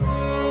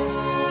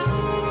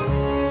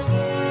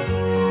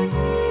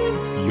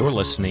You're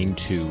listening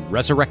to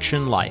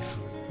Resurrection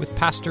Life with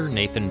Pastor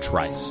Nathan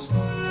Trice.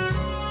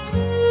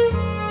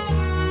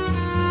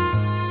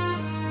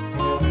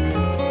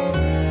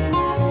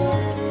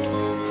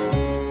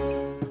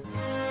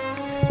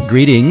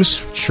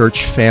 Greetings,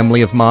 church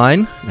family of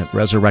mine at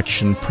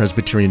Resurrection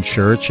Presbyterian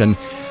Church, and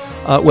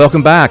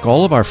welcome back,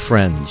 all of our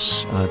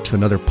friends, to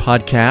another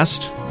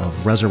podcast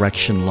of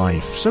Resurrection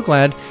Life. So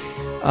glad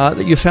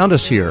that you found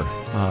us here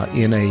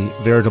in a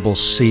veritable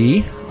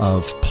sea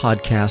of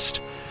podcast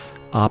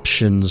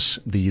options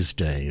these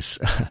days.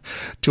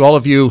 To all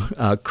of you,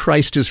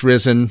 Christ is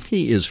risen.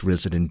 He is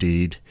risen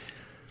indeed.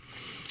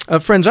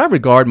 Friends, I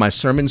regard my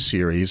sermon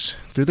series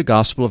through the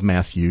Gospel of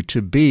Matthew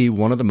to be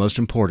one of the most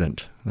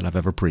important that I've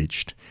ever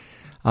preached,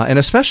 and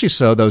especially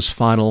so those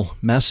final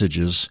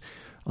messages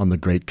on the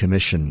Great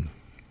Commission.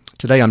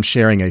 Today I'm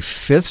sharing a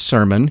fifth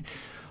sermon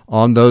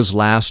on those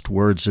last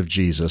words of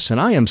Jesus, and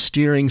I am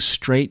steering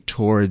straight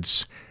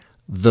towards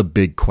the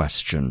big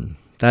question.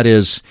 That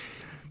is,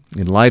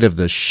 in light of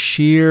the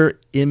sheer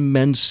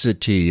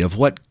immensity of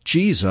what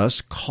Jesus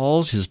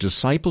calls his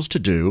disciples to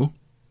do,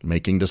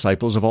 making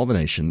disciples of all the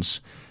nations,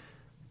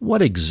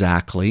 what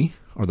exactly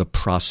are the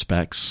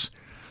prospects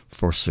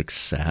for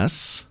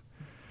success?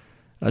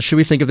 Should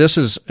we think of this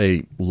as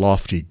a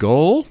lofty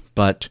goal,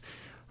 but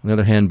on the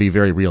other hand be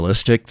very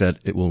realistic that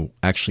it will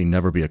actually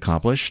never be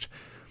accomplished?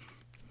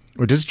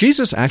 Or does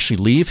Jesus actually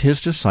leave his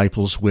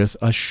disciples with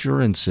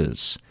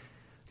assurances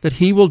that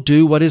he will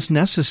do what is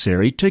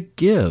necessary to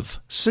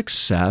give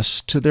success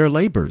to their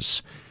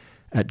labors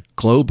at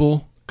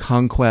global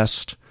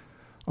conquest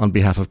on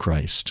behalf of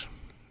Christ?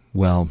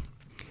 Well,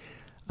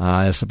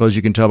 I suppose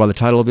you can tell by the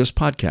title of this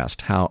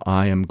podcast how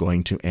I am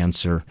going to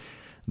answer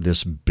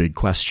this big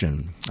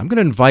question. I'm going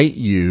to invite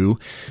you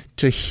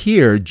to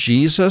hear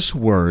Jesus'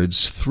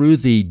 words through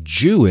the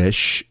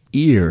Jewish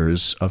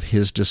ears of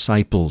his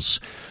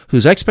disciples,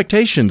 whose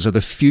expectations of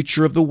the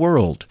future of the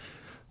world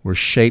were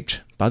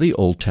shaped by the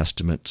Old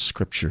Testament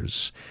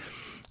scriptures.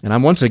 And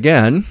I'm once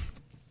again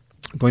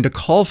going to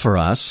call for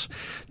us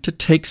to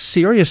take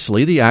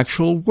seriously the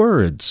actual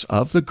words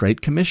of the Great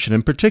Commission,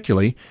 and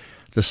particularly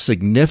the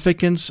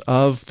significance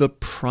of the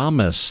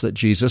promise that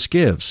Jesus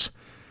gives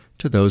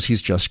to those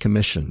he's just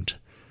commissioned.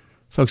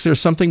 Folks, there's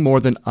something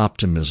more than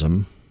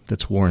optimism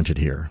that's warranted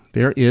here.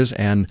 There is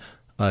an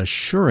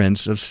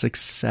assurance of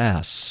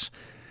success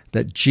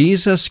that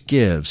Jesus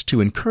gives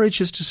to encourage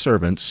his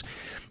servants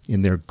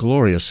in their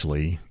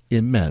gloriously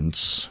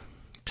immense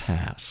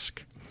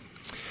task.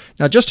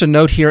 Now, just a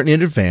note here in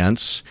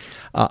advance,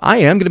 I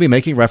am going to be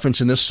making reference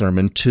in this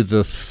sermon to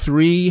the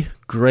three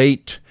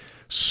great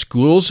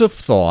schools of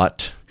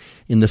thought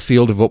in the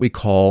field of what we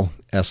call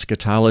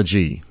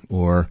eschatology,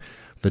 or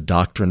the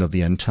doctrine of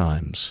the end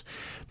times.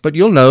 But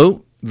you'll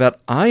know that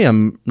I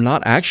am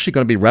not actually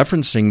going to be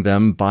referencing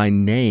them by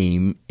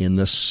name in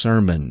this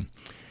sermon.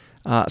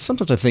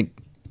 Sometimes I think,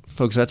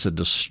 folks, that's a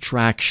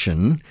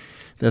distraction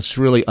that's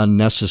really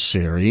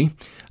unnecessary.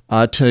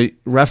 To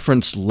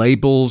reference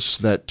labels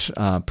that,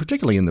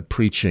 particularly in the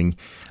preaching,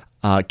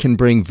 can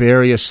bring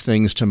various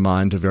things to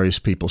mind to various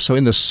people. So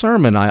in the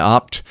sermon, I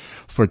opt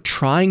for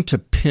trying to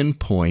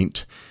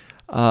pinpoint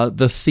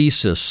the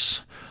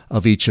thesis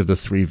of each of the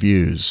three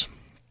views.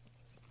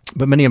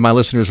 But many of my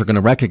listeners are going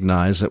to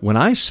recognize that when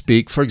I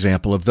speak, for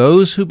example, of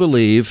those who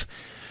believe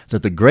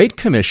that the Great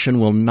Commission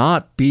will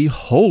not be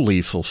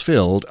wholly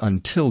fulfilled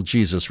until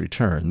Jesus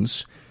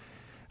returns,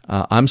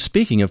 I'm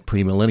speaking of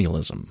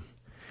premillennialism.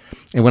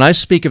 And when I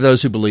speak of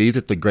those who believe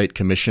that the Great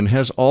Commission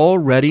has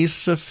already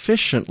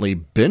sufficiently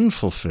been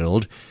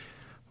fulfilled,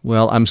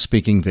 well, I'm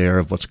speaking there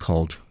of what's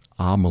called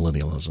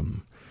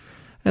amillennialism.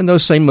 And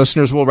those same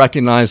listeners will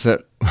recognize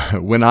that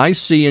when I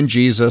see in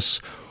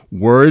Jesus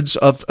words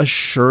of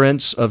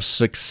assurance of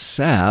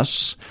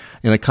success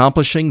in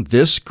accomplishing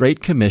this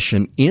Great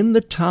Commission in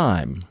the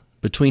time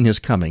between his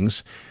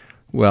comings,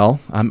 well,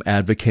 I'm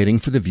advocating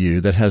for the view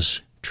that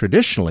has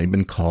traditionally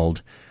been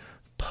called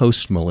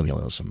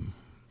postmillennialism.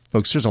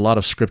 Folks, there's a lot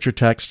of scripture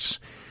texts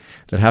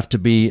that have to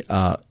be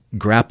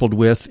grappled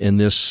with in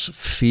this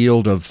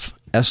field of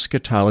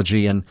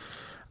eschatology, and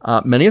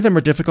many of them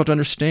are difficult to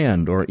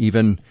understand or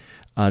even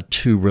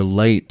to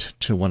relate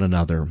to one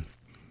another.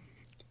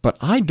 But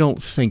I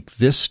don't think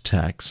this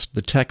text,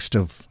 the text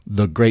of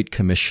the Great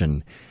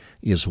Commission,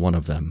 is one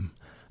of them.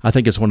 I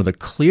think it's one of the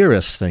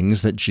clearest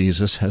things that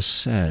Jesus has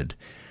said.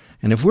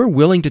 And if we're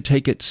willing to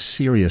take it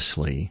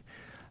seriously,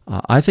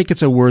 I think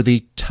it's a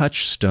worthy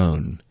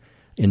touchstone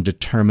in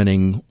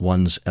determining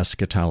one's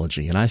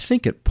eschatology. And I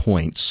think it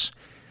points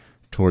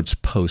towards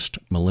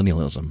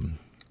postmillennialism.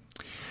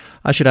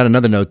 I should add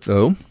another note,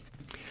 though.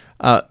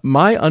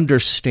 My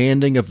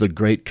understanding of the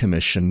Great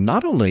Commission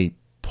not only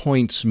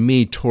points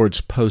me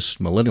towards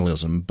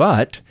postmillennialism,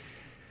 but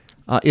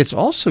it's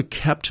also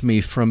kept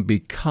me from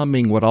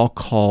becoming what I'll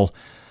call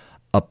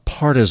a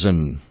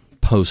partisan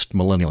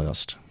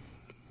postmillennialist.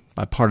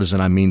 By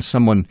partisan, I mean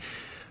someone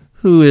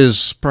who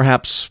is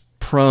perhaps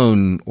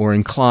prone or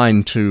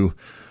inclined to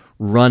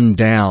run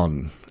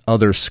down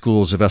other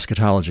schools of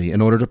eschatology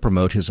in order to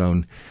promote his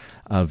own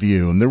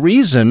view. And the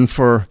reason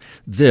for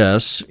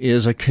this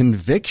is a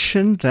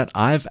conviction that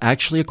I've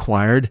actually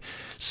acquired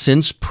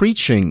since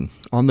preaching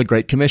on the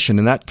Great Commission.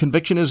 And that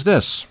conviction is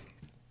this: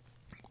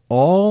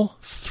 all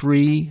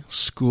three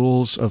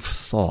schools of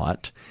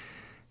thought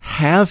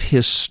have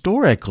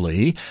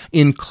historically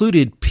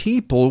included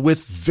people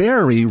with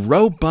very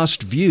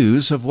robust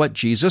views of what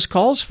Jesus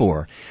calls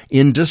for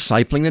in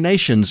discipling the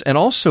nations, and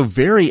also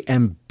very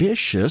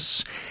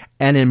ambitious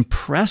and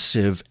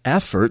impressive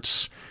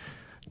efforts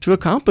to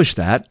accomplish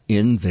that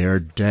in their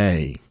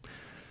day.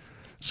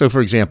 So,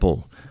 for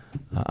example,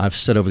 I've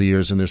said over the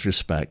years in this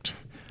respect,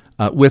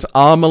 with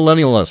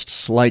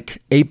amillennialists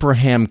like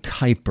Abraham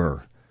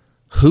Kuyper,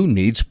 who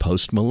needs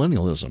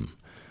postmillennialism?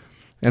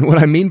 And what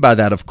I mean by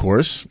that, of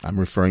course, I'm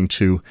referring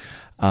to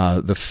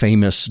the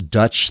famous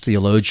Dutch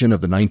theologian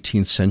of the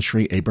 19th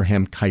century,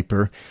 Abraham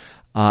Kuyper.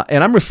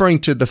 And I'm referring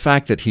to the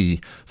fact that he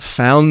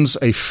founds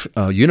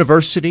a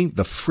university,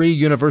 the Free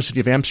University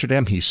of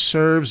Amsterdam. He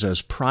serves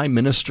as Prime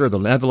Minister of the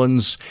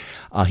Netherlands.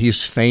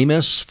 He's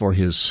famous for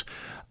his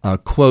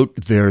quote,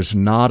 "There's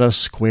not a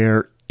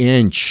square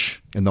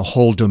inch in the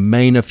whole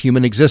domain of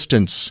human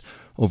existence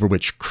over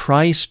which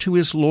Christ, who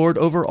is Lord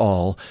over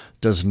all,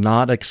 does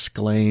not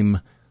exclaim,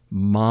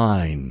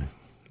 'Mine.'"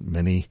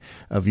 Many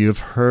of you have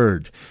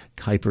heard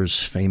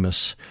Kuyper's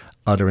famous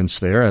utterance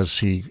there as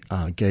he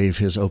gave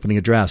his opening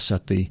address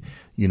at the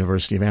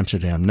University of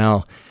Amsterdam.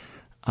 Now,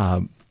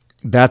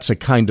 that's a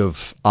kind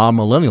of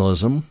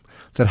amillennialism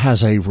that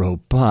has a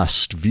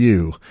robust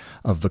view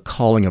of the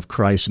calling of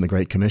Christ in the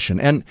Great Commission.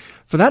 And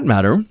for that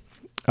matter,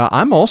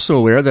 I'm also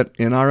aware that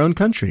in our own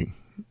country,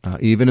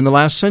 even in the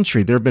last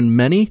century, there have been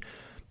many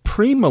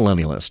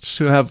premillennialists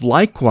who have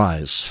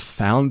likewise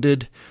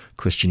founded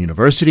Christian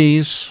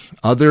universities,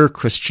 other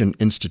Christian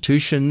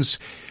institutions.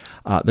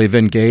 They've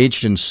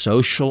engaged in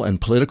social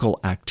and political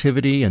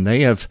activity, and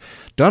they have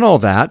done all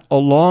that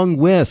along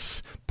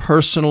with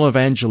personal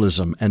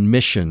evangelism and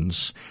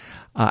missions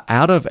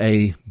out of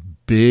a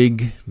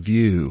big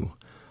view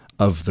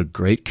of the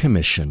Great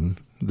Commission,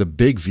 the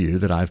big view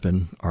that I've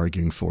been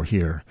arguing for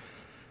here.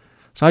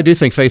 So I do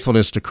think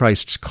faithfulness to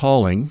Christ's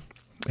calling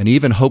and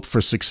even hope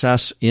for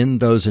success in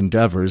those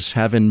endeavors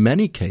have in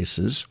many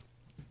cases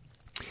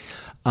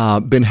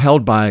been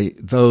held by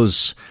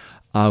those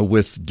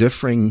with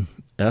differing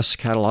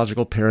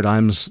eschatological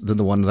paradigms than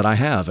the one that I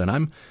have, and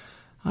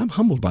I'm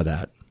humbled by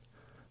that.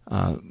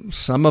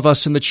 Some of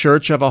us in the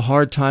church have a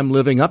hard time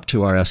living up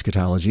to our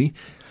eschatology.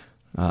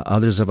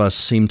 Others of us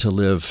seem to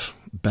live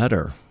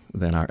better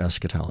than our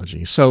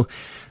eschatology. So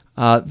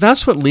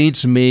that's what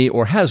leads me,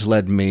 or has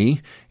led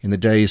me, in the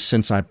days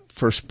since I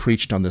first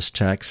preached on this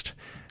text,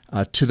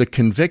 to the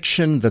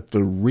conviction that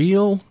the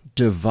real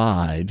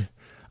divide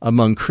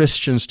among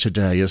Christians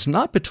today is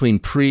not between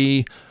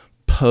pre,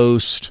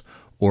 post,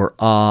 or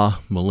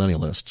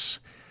millennialists.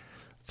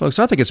 Folks,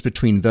 I think it's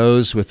between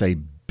those with a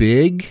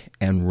big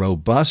and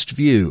robust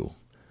view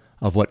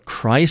of what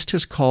Christ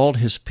has called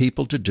his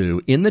people to do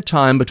in the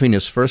time between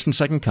his first and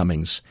second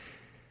comings,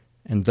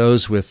 and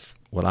those with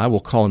what I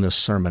will call in this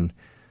sermon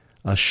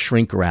a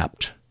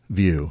shrink-wrapped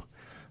view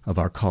of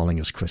our calling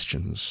as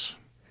Christians.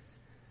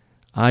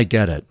 I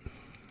get it,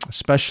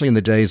 especially in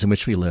the days in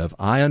which we live.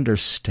 I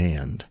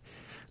understand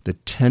the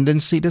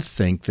tendency to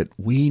think that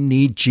we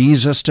need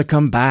Jesus to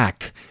come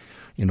back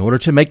in order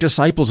to make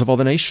disciples of all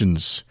the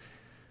nations.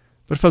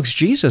 But folks,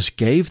 Jesus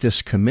gave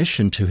this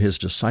commission to his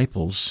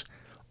disciples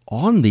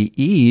on the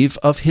eve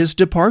of his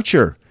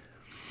departure.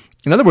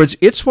 In other words,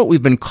 it's what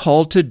we've been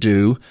called to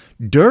do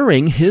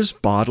during his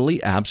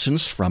bodily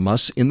absence from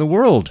us in the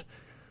world.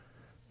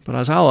 But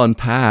as I'll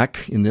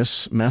unpack in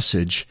this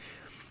message,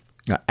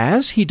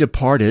 as he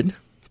departed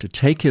to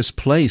take his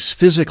place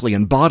physically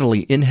and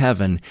bodily in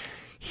heaven,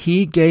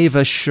 he gave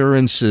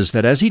assurances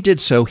that as he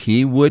did so,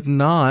 he would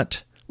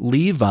not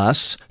leave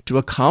us to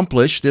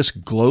accomplish this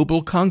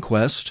global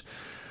conquest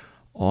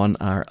on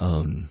our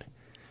own.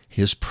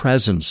 His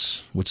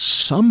presence would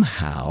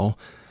somehow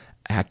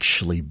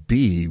actually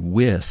be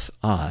with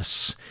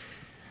us.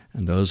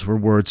 And those were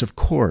words, of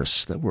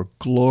course, that were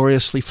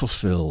gloriously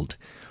fulfilled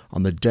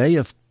on the day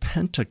of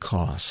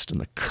Pentecost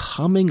and the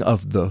coming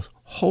of the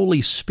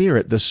Holy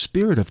Spirit, the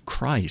Spirit of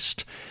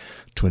Christ,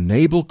 to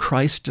enable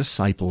Christ's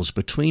disciples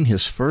between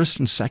his first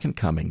and second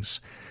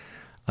comings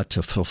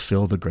to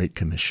fulfill the Great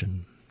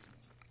Commission.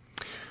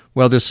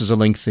 Well, this is a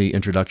lengthy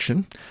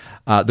introduction.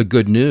 The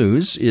good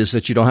news is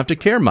that you don't have to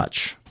care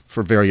much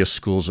for various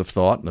schools of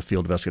thought in the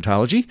field of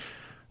eschatology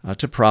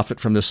to profit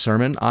from this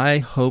sermon. I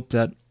hope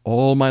that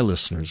all my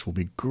listeners will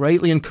be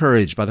greatly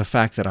encouraged by the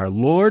fact that our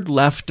Lord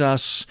left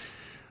us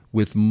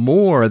with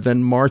more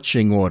than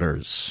marching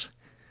orders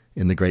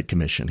in the Great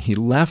Commission. He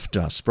left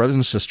us, brothers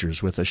and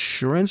sisters, with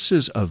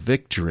assurances of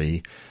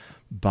victory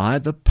by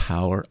the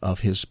power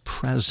of his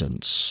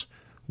presence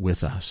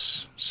with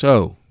us.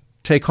 So,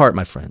 take heart,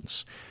 my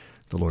friends.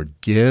 The Lord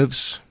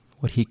gives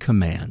what he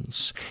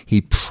commands.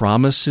 He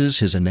promises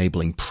his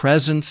enabling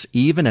presence,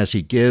 even as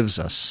he gives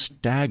a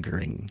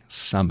staggering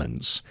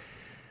summons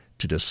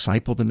to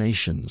disciple the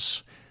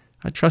nations.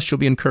 I trust you'll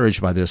be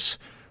encouraged by this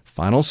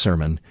final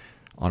sermon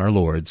on our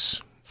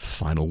Lord's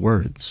final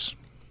words.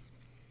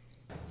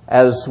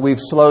 As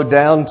we've slowed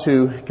down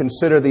to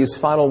consider these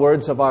final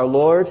words of our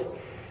Lord,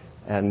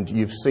 and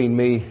you've seen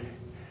me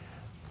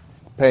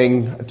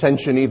paying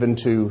attention even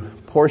to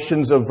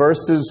portions of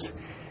verses,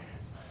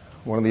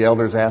 one of the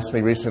elders asked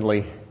me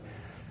recently,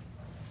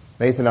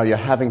 "Nathan, are you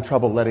having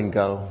trouble letting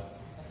go?"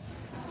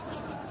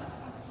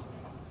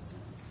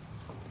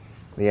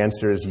 The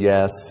answer is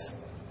yes.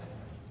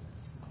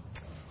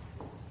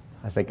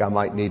 I think I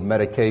might need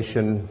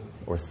medication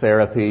or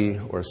therapy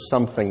or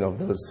something of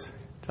those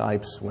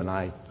types when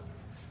I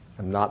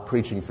am not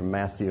preaching from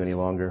Matthew any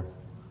longer.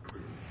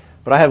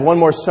 But I have one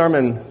more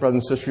sermon,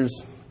 brothers and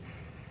sisters,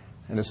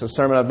 and it's a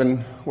sermon I've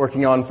been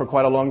working on for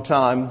quite a long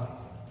time.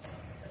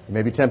 You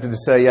may be tempted to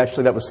say,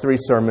 actually, that was 3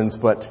 sermons,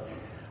 but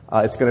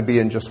it's going to be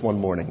in just one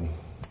morning.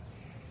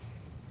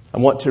 I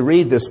want to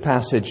read this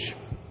passage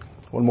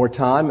one more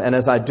time, and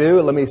as I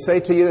do, let me say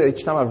to you,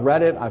 each time I've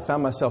read it, I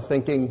found myself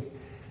thinking,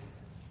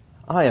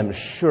 I am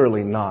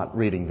surely not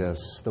reading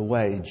this the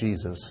way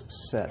Jesus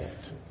said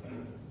it.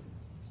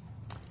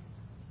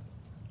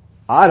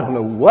 I don't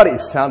know what he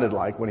sounded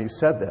like when he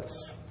said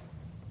this.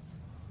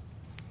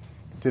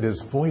 Did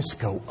his voice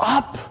go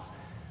up?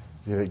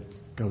 Did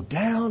it go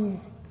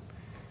down?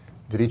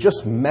 Did he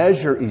just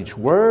measure each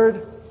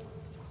word?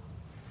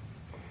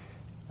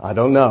 I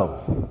don't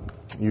know.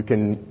 You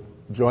can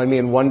join me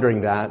in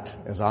wondering that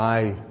as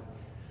I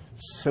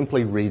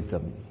simply read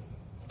them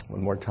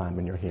one more time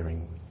in your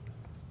hearing.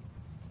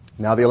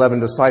 Now the 11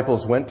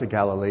 disciples went to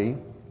Galilee,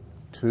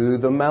 to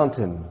the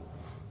mountain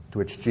to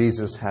which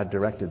Jesus had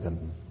directed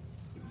them.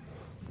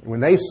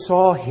 When they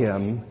saw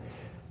him,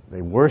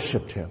 they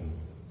worshipped him,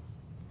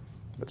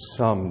 but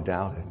some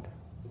doubted.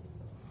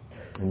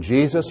 And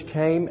Jesus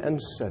came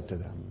and said to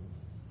them,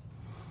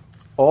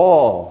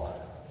 "All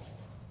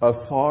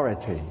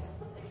authority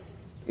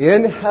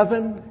in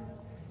heaven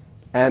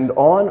and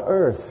on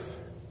earth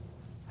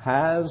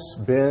has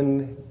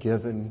been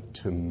given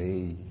to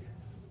me.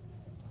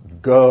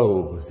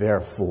 Go,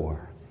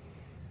 therefore,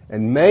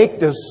 and make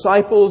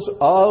disciples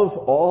of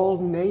all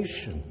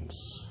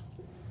nations,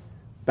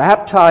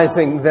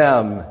 baptizing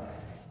them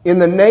in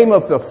the name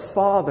of the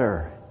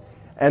Father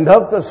and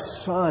of the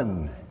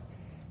Son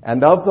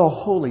and of the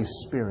Holy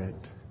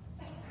Spirit,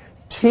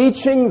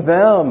 teaching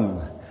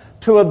them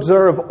to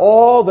observe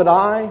all that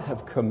I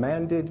have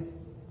commanded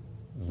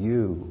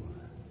you.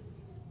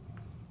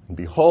 And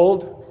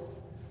behold,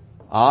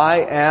 I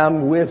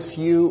am with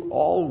you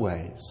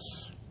always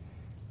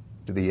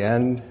to the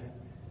end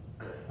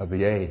of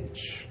the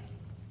age."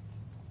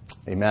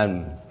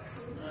 Amen.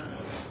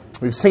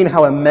 We've seen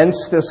how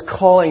immense this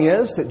calling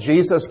is that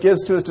Jesus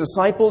gives to his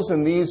disciples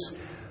in these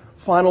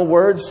final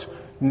words,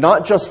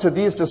 not just to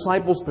these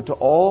disciples, but to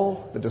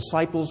all the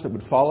disciples that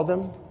would follow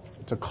them.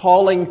 It's a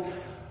calling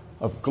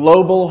of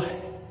global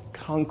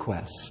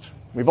conquest.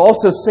 We've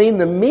also seen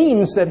the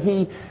means that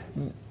he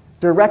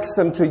directs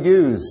them to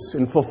use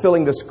in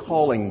fulfilling this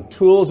calling,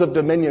 tools of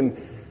dominion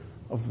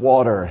of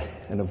water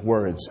and of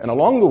words. And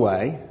along the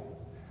way,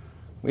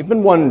 we've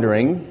been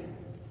wondering,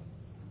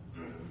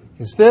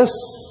 is this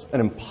an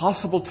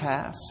impossible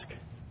task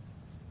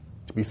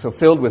to be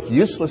fulfilled with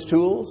useless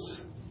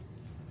tools?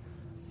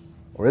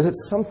 Or is it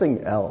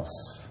something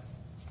else?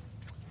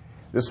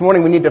 This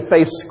morning we need to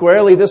face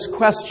squarely this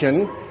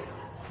question: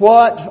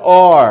 what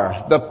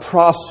are the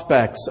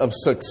prospects of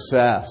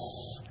success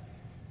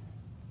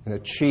in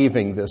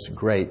achieving this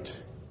great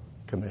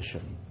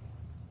commission?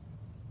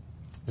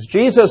 Is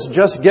Jesus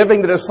just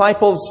giving the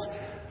disciples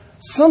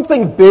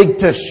something big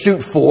to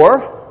shoot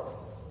for?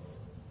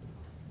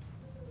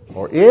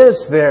 Or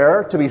is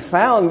there to be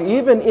found,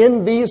 even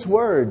in these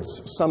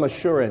words, some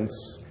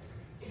assurance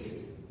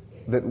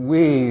that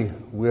we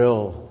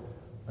will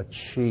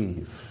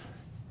achieve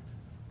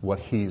what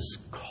he's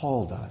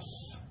called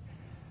us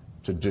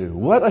to do?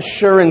 What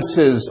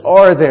assurances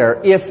are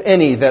there, if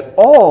any, that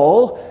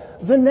all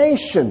the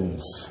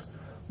nations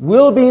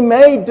will be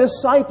made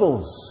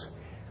disciples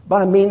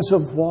by means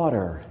of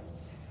water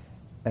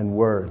and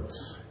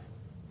words?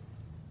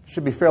 It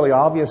should be fairly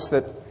obvious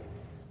that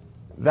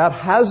that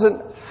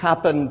hasn't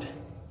happened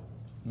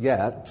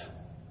yet.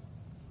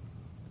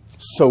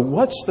 So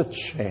what's the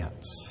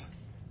chance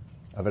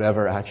of it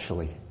ever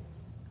actually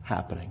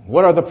happening?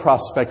 What are the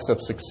prospects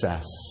of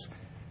success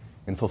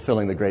in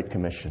fulfilling the Great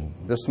Commission?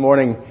 This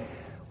morning,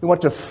 we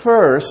want to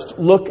first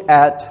look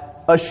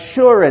at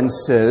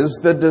assurances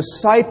the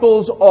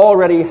disciples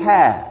already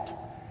had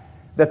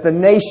that the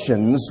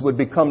nations would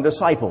become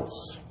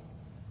disciples.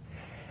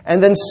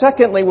 And then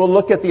secondly, we'll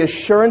look at the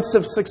assurance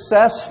of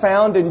success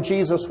found in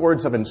Jesus'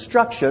 words of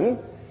instruction.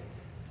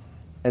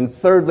 And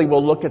thirdly,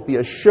 we'll look at the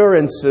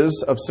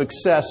assurances of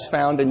success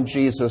found in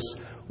Jesus'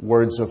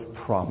 words of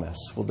promise.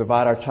 We'll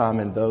divide our time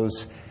in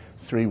those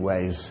 3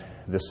 ways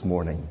this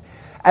morning.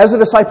 As the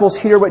disciples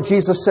hear what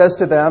Jesus says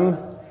to them,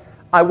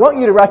 I want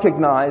you to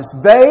recognize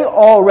they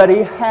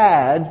already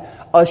had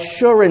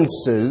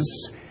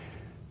assurances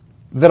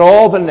that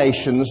all the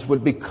nations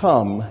would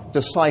become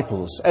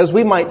disciples. As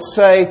we might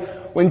say,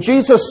 when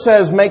Jesus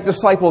says, make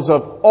disciples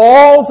of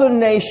all the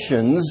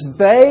nations,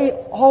 they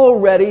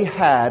already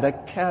had a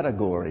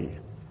category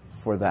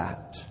for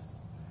that.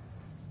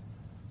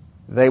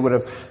 They would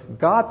have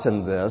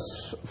gotten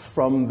this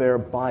from their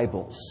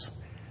Bibles,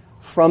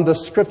 from the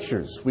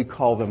Scriptures. We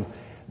call them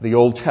the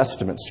Old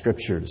Testament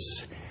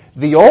Scriptures.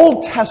 The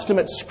Old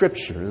Testament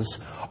Scriptures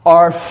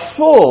are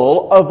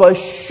full of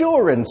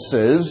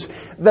assurances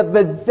that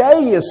the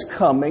day is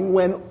coming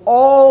when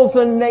all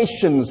the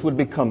nations would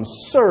become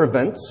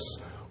servants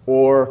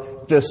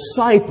or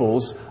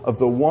disciples of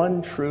the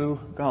one true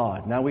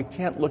God. Now, we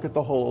can't look at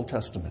the whole Old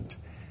Testament.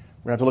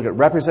 We're going to have to look at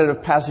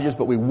representative passages,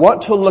 but we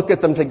want to look at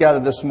them together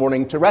this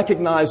morning to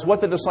recognize what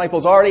the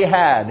disciples already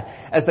had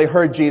as they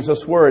heard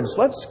Jesus' words.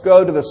 Let's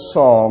go to the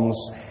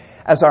Psalms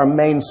as our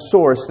main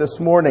source this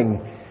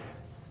morning.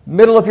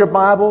 Middle of your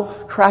Bible,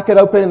 crack it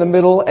open in the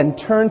middle and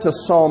turn to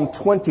Psalm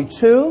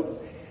 22.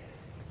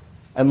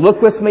 And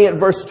look with me at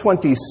verse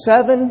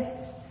 27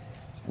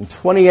 and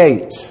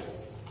 28.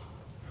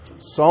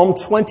 Psalm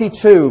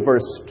 22,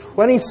 verse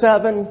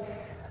 27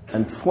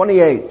 and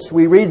 28.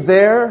 We read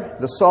there,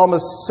 the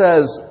psalmist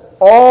says,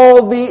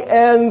 all the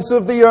ends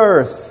of the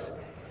earth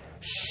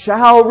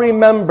shall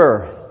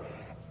remember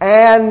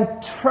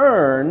and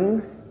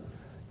turn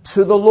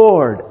to the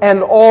Lord,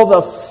 and all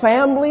the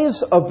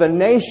families of the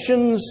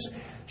nations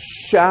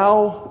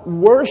shall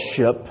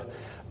worship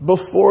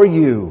before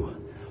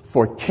you.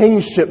 For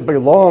kingship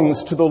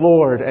belongs to the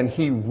Lord, and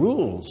He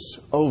rules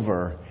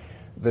over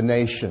the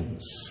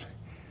nations.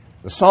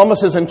 The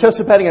psalmist is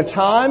anticipating a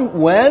time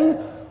when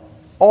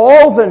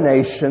all the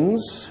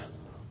nations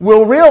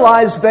will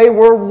realize they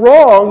were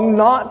wrong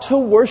not to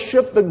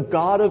worship the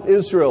God of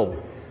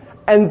Israel.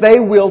 And they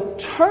will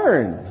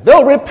turn.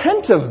 They'll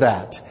repent of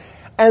that.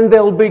 And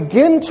they'll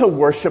begin to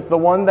worship the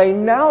one they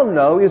now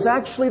know is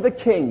actually the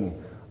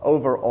king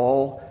over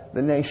all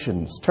the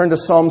nations. Turn to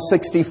Psalm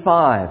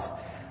 65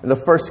 and the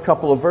first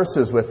couple of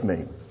verses with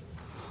me.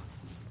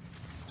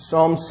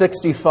 Psalm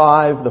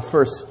 65, the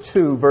first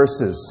two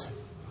verses.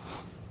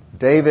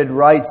 David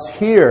writes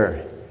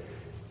here,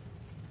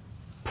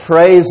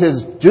 praise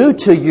is due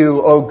to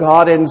you, O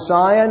God in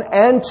Zion,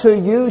 and to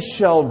you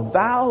shall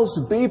vows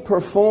be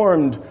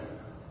performed.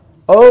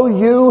 O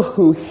you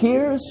who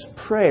hears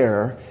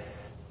prayer,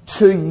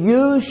 to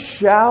you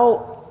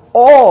shall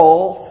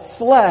all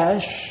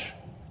flesh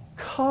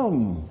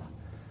come.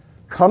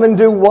 Come and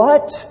do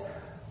what?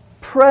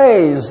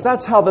 Praise.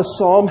 That's how the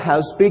psalm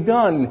has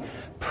begun.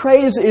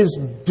 Praise is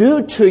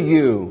due to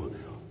you.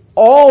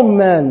 All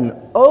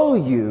men owe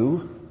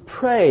you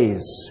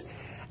praise.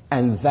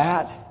 And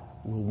that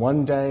will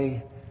one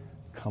day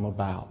come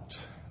about,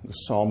 the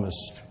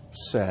psalmist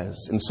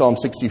says in Psalm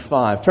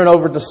 65. Turn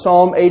over to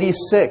Psalm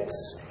 86.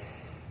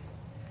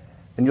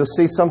 And you'll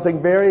see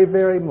something very,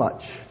 very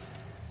much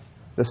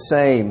the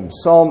same.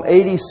 Psalm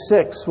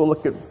 86, we'll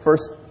look at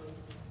verse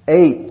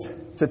 8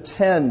 to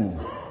 10.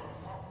 The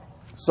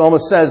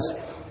psalmist says,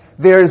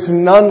 there is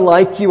none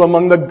like you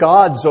among the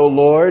gods, O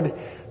Lord,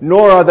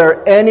 nor are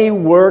there any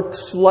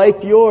works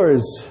like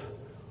yours.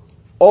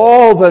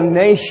 All the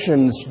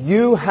nations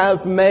you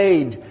have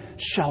made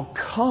shall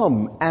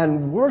come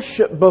and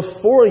worship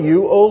before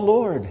you, O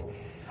Lord,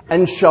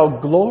 and shall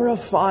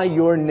glorify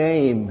your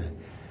name.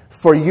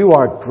 For you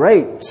are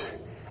great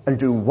and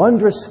do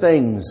wondrous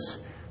things.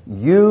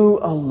 You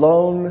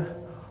alone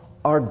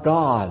are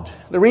God.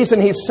 The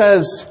reason he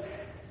says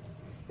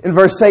in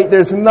verse 8,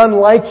 there's none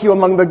like you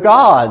among the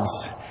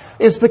gods,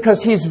 is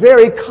because he's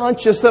very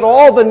conscious that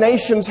all the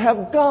nations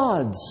have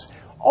gods.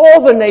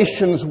 All the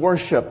nations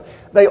worship.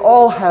 They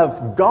all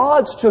have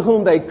gods to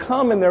whom they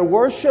come in their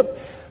worship,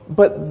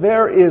 but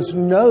there is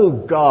no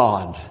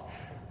God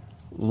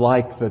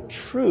like the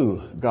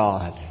true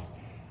God.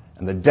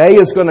 And the day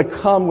is going to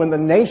come when the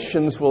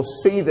nations will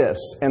see this.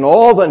 And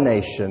all the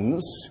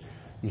nations,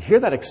 you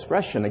hear that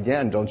expression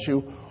again, don't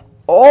you?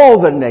 All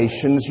the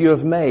nations you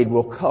have made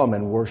will come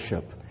and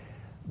worship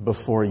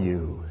before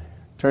you.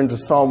 Turn to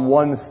Psalm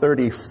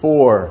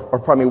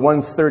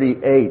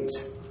 138.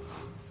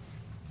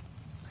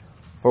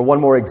 For one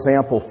more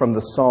example from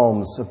the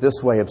Psalms of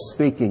this way of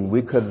speaking,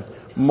 we could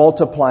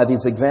multiply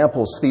these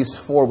examples. These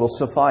four will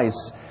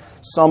suffice.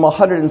 Psalm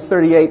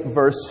 138,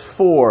 verse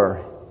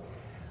 4.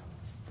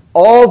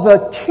 All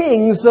the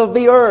kings of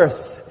the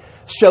earth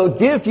shall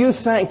give you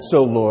thanks,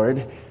 O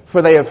Lord,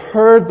 for they have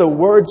heard the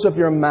words of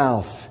your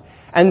mouth,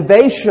 and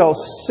they shall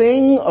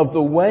sing of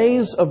the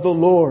ways of the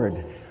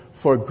Lord,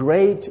 for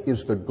great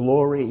is the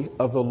glory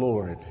of the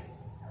Lord.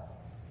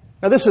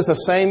 Now this is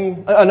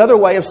another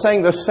way of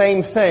saying the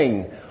same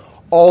thing.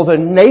 All the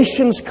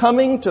nations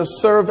coming to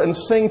serve and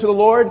sing to the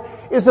Lord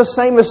is the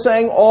same as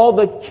saying all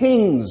the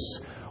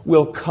kings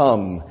will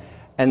come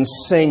and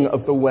sing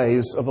of the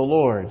ways of the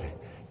Lord.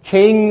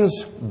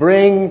 Kings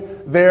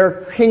bring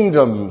their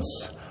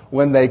kingdoms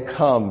when they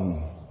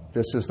come.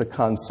 This is the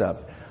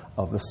concept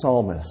of the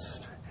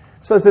psalmist.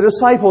 So as the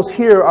disciples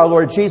hear our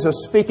Lord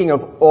Jesus speaking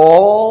of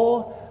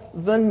all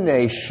the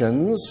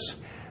nations,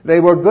 They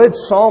were good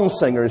psalm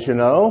singers,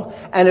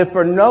 and if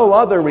for no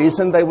other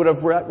reason, they would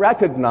have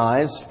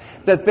recognized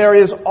that there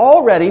is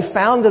already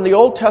found in the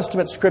Old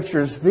Testament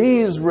Scriptures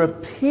these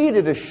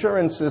repeated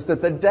assurances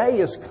that the day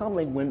is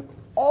coming when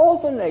all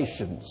the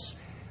nations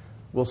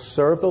will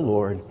serve the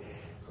Lord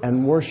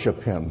and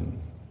worship Him.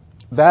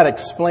 That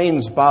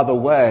explains, by the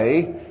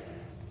way,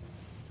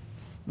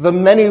 the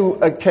many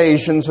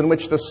occasions in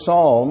which the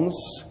Psalms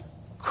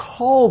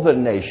call the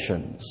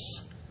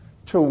nations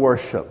to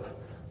worship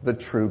the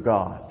true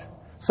God.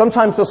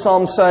 Sometimes the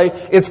Psalms say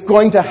it's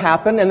going to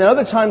happen, and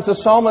other times the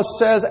psalmist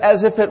says,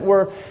 as if it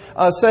were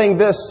saying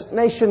this,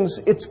 nations,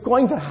 it's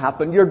going to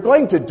happen. You're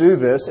going to do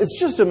this. It's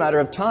just a matter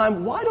of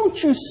time. Why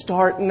don't you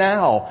start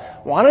now?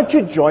 Why don't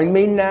you join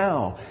me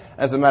now?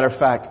 As a matter of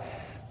fact,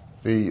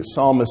 the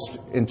psalmist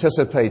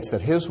anticipates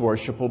that his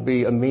worship will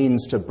be a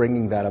means to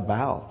bringing that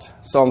about.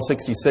 Psalm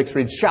 66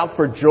 reads, "Shout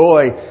for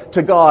joy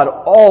to God,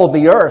 all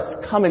the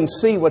earth. Come and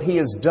see what He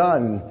has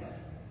done."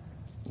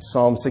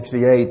 Psalm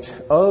 68,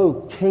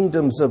 "O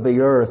kingdoms of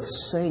the earth,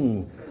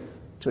 sing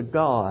to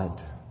God."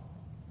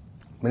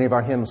 Many of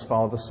our hymns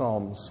follow the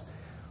Psalms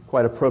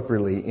quite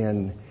appropriately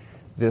in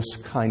this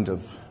kind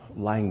of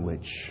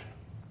language.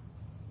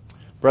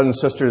 Brothers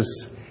and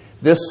sisters,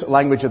 this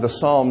language of the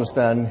Psalms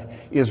then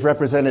is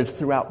represented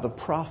throughout the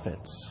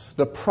prophets.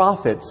 The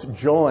prophets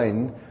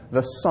join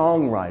the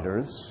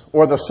songwriters,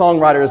 or the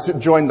songwriters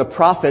join the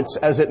prophets,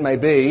 as it may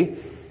be,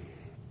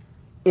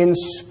 in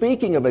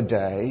speaking of a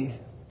day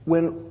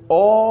when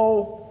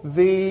all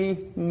the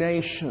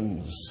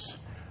nations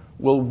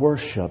will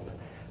worship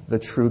the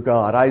true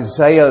God.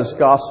 Isaiah's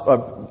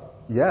gospel,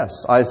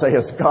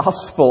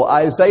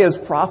 Isaiah's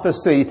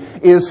prophecy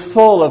is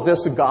full of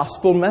this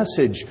gospel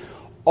message.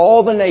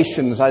 All the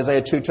nations,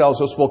 Isaiah 2 tells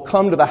us, will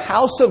come to the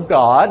house of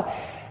God.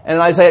 And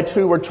in Isaiah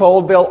 2 we're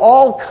told they'll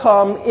all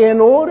come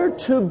in order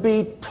to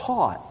be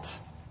taught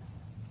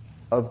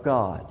of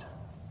God.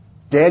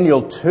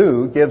 Daniel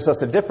 2 gives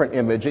us a different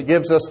image. It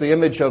gives us the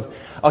image of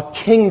a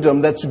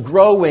kingdom that's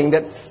growing,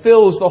 that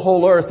fills the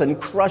whole earth and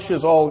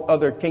crushes all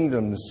other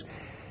kingdoms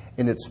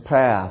in its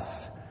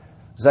path.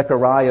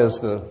 Zechariah is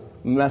the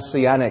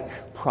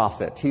messianic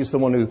prophet. He's the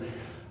one who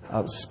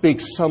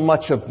speaks so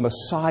much of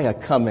Messiah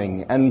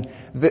coming. And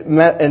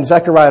in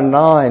Zechariah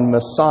 9,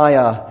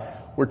 Messiah,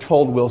 we're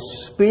told, will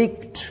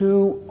speak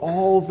to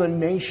all the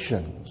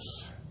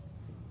nations.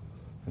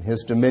 And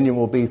His dominion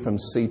will be from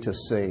sea to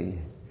sea.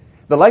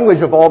 The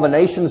language of all the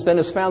nations then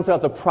is found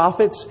throughout the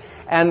prophets,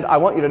 and I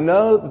want you to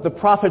know that the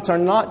prophets are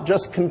not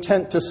just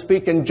content to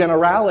speak in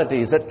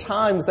generalities. At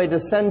times they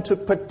descend to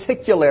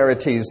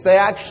particularities. They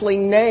actually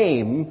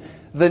name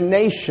the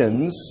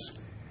nations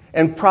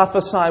and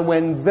prophesy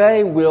when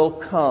they will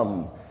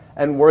come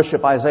and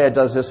worship. Isaiah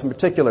does this in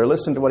particular.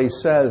 Listen to what he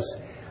says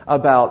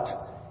about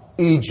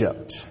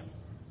Egypt.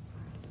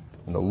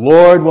 "And the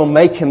Lord will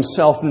make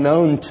Himself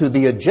known to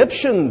the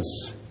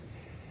Egyptians,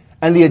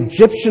 and the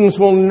Egyptians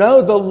will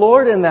know the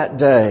Lord in that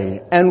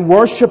day, and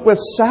worship with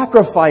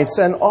sacrifice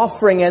and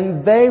offering,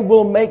 and they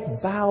will make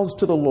vows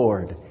to the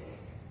Lord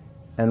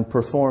and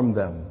perform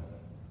them."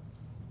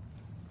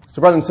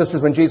 So, brothers and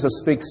sisters, when Jesus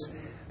speaks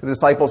to the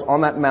disciples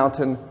on that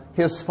mountain,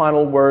 His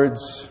final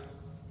words,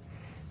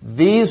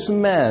 these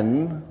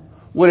men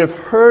would have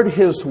heard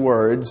His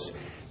words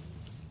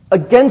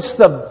against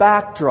the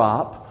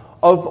backdrop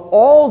of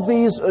all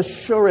these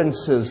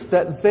assurances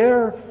that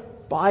their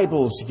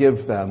Bibles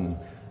give them,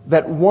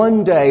 that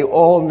one day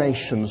all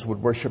nations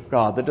would worship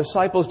God. The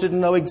disciples didn't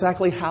know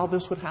exactly how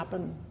this would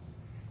happen.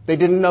 They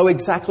didn't know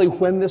exactly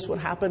when this would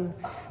happen.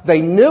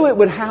 They knew it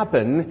would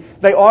happen.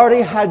 They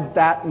already had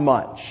that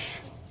much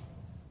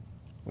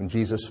when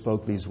Jesus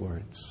spoke these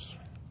words.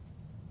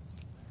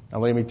 Now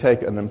let me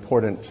take an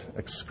important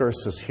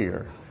excursus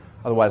here,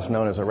 otherwise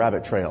known as a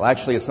rabbit trail.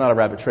 Actually, it's not a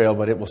rabbit trail,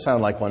 but it will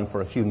sound like one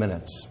for a few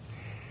minutes.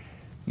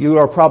 You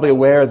are probably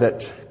aware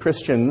that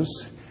Christians,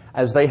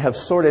 as they have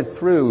sorted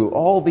through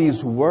all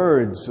these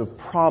words of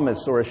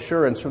promise or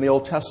assurance from the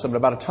Old Testament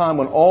about a time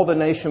when all the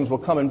nations will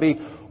come and be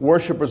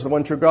worshipers of the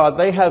one true God,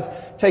 they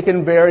have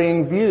taken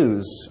varying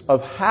views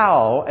of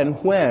how and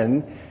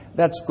when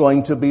that's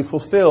going to be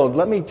fulfilled.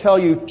 Let me tell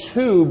you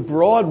two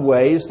broad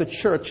ways the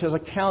church has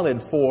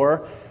accounted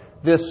for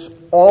this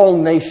all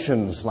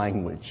nations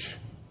language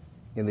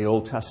in the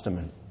Old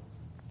Testament.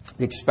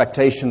 The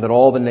expectation that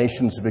all the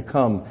nations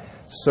become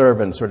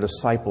servants or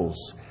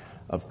disciples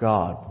of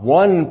God.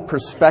 One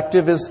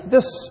perspective is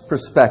this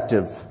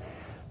perspective.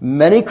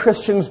 Many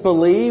Christians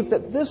believe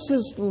that this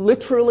is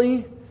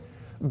literally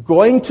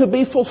going to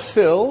be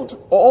fulfilled.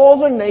 All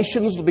the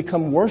nations will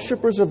become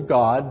worshipers of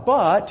God,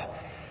 but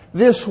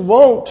this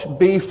won't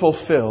be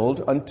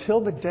fulfilled until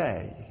the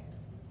day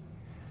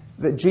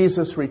that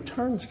Jesus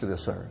returns to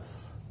this earth.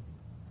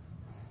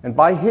 And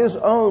by His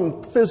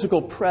own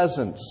physical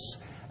presence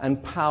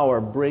and power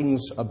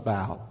brings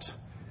about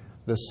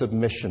the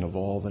submission of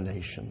all the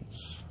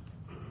nations.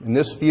 In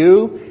this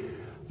view,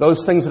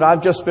 those things that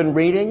I've just been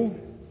reading,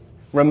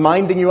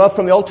 reminding you of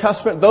from the Old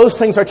Testament, those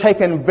things are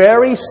taken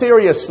very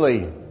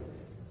seriously.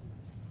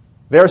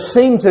 There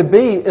seem to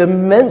be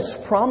immense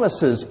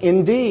promises.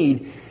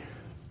 Indeed,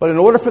 But in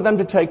order for them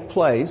to take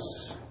place,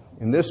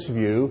 in this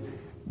view,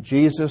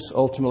 Jesus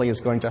ultimately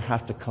is going to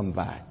have to come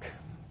back.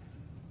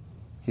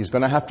 He's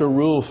going to have to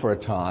rule for a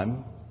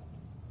time,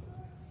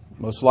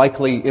 most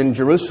likely in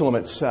Jerusalem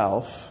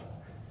itself.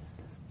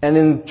 And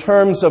in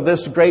terms of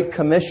this Great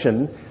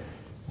Commission,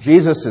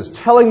 Jesus is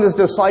telling his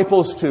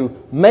disciples to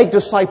make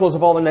disciples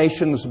of all the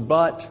nations,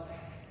 but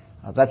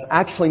that's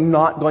actually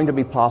not going to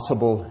be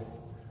possible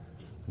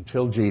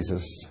until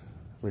Jesus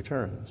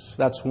returns.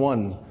 That's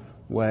one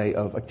way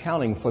of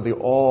accounting for the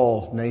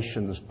all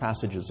nations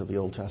passages of the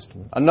Old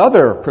Testament.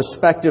 Another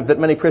perspective that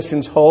many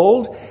Christians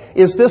hold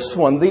is this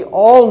one. The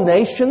all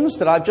nations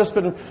that I've just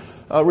been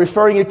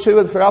referring you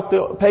to throughout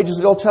the pages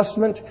of the Old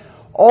Testament,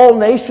 all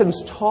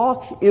nations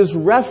talk is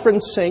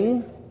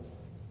referencing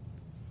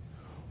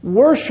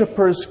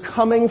worshipers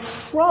coming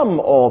from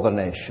all the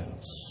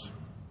nations.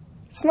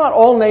 It's not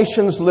all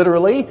nations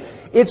literally.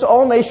 It's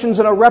all nations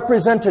in a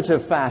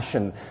representative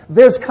fashion.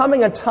 There's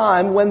coming a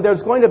time when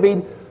there's going to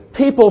be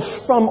people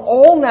from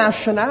all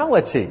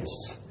nationalities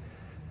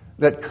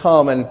that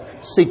come and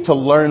seek to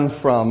learn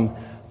from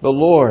the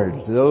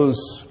Lord.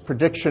 Those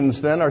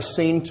predictions then are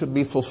seen to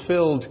be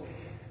fulfilled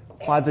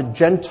by the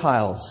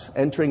Gentiles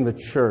entering the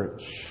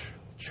church.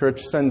 The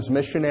church sends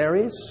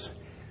missionaries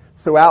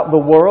throughout the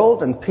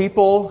world, and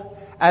people,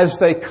 as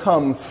they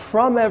come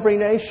from every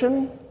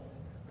nation,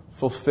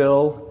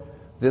 fulfill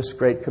this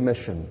Great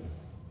Commission.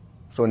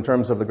 So in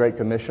terms of the Great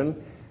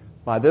Commission,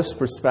 by this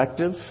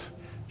perspective,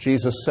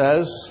 Jesus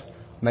says,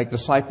 make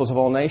disciples of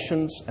all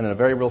nations, and in a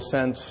very real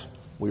sense,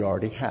 we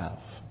already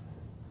have.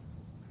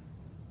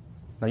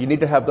 Now you need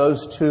to have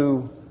those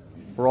two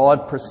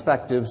broad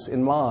perspectives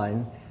in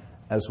mind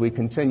as we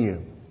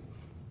continue.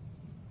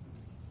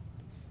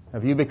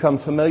 Have you become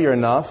familiar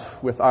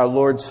enough with our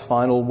Lord's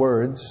final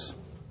words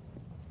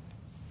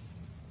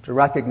to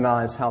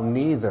recognize how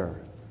neither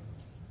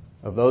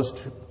of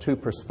those two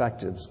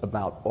perspectives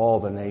about all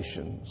the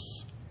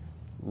nations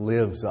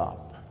lives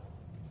up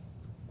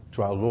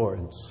to our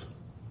Lord's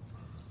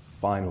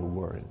final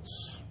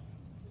words?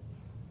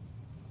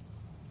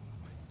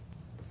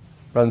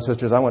 Brothers and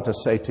sisters, I want to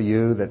say to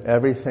you that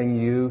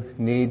everything you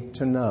need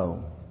to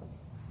know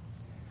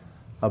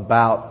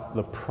about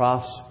the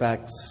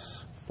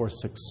prospects for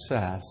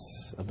success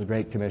of the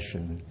Great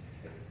Commission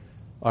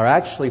are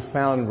actually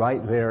found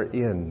right there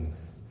in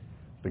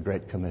the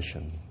Great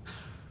Commission.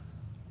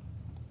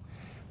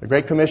 The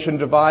Great Commission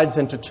divides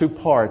into two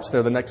parts.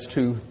 They're the next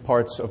two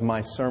parts of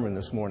my sermon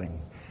this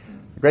morning.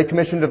 The Great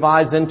Commission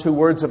divides into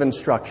words of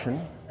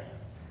instruction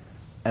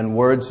and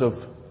words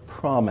of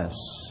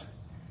promise.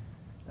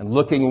 And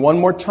looking one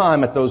more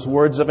time at those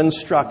words of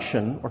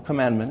instruction or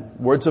commandment,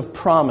 words of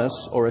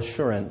promise or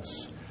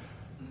assurance,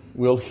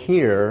 we'll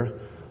hear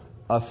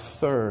a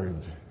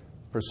third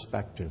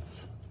perspective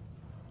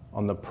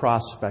on the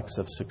prospects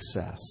of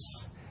success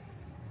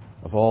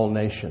of all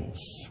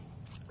nations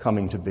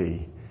coming to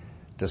be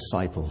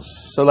disciples.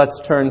 So let's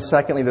turn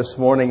secondly this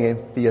morning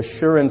at the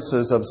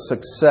assurances of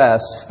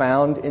success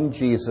found in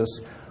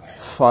Jesus'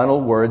 final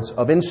words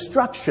of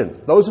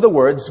instruction. Those are the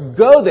words,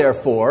 go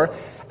therefore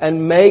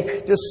and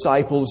make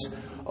disciples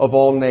of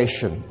all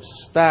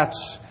nations.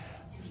 That's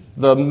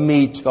the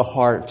meat, the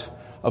heart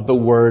of the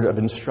word of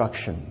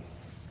instruction.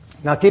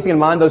 Now, keeping in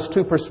mind those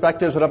two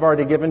perspectives that I've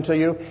already given to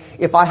you,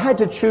 if I had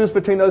to choose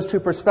between those two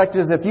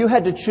perspectives, if you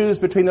had to choose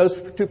between those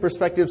two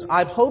perspectives,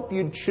 I'd hope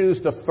you'd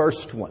choose the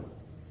first one.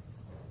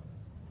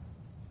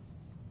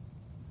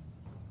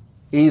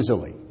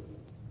 Easily.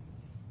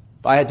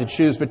 If I had to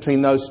choose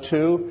between those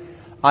two,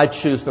 I'd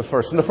choose the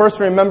first. And the first,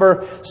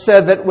 remember,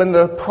 said that when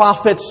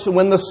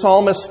the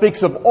psalmist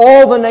speaks of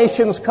all the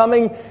nations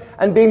coming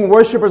and being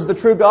worshipers of the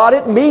true God,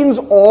 it means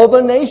all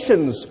the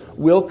nations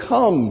will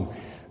come.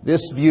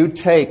 This view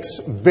takes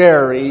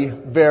very,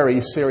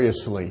 very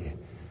seriously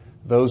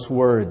those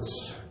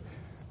words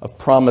of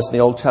promise in the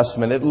Old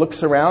Testament. It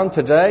looks around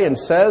today and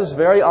says,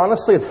 very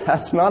honestly,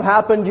 that's not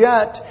happened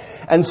yet,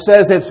 and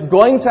says it's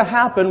going to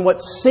happen.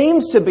 What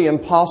seems to be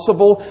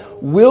impossible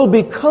will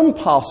become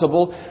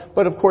possible,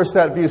 but of course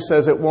that view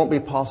says it won't be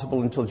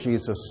possible until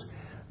Jesus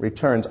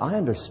returns. I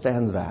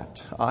understand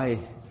that. I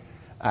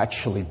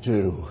actually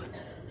do.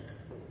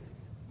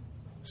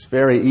 It's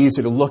very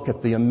easy to look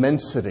at the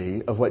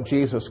immensity of what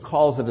Jesus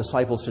calls the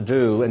disciples to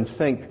do and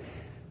think,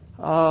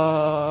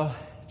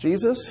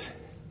 Jesus,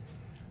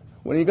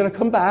 when are you going to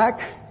come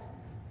back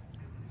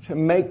to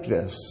make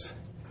this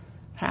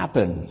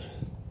happen?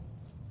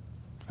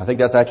 I think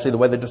that's actually the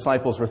way the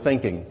disciples were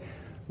thinking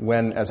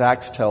when, as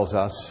Acts tells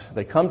us,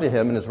 they come to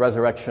him in his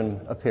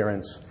resurrection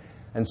appearance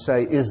and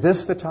say, is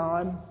this the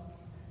time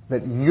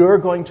that you're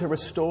going to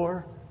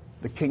restore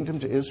the kingdom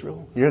to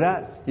Israel? You hear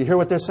that? You hear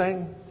what they're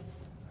saying?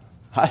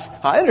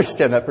 I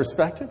understand that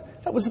perspective.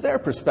 That was their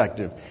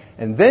perspective.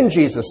 And then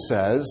Jesus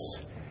says,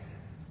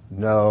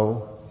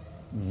 no,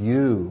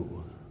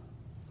 you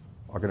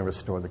are going to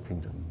restore the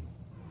kingdom.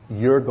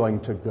 You're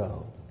going to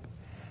go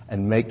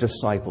and make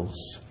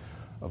disciples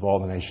of all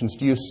the nations.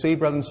 Do you see,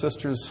 brothers and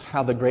sisters,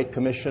 how the Great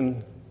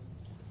Commission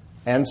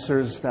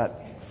answers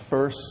that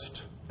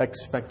first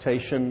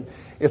expectation,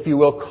 if you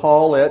will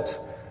call it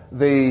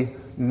the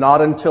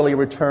not until He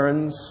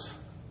returns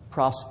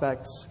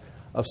prospects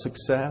of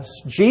success.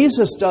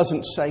 Jesus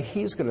doesn't say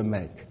He's going to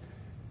make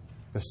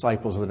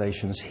disciples of the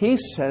nations. He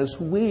says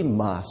we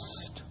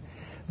must.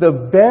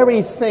 The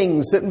very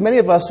things that many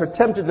of us are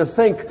tempted to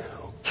think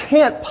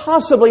can't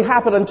possibly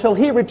happen until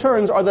He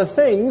returns are the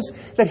things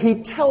that He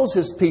tells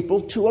His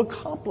people to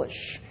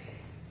accomplish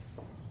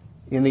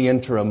in the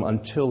interim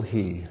until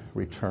He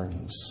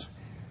returns.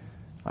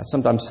 I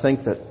sometimes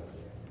think that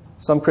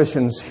some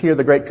Christians hear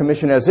the Great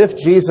Commission as if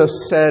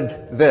Jesus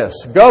said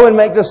this: go and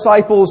make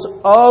disciples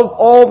of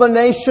all the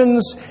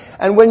nations,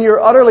 and when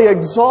you're utterly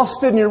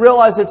exhausted and you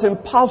realize it's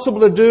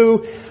impossible to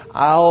do,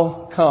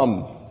 I'll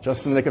come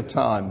just in the nick of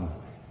time.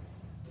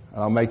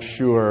 I'll make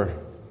sure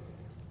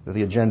that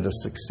the agenda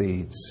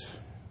succeeds.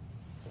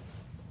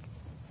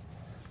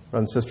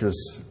 Brothers and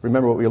sisters,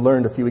 remember what we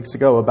learned a few weeks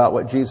ago about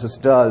what Jesus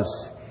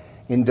does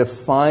in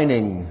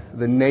defining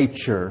the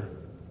nature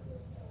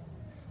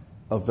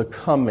of the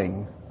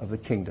coming of the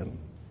kingdom.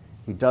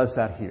 He does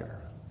that here.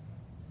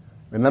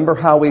 Remember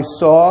how we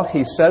saw,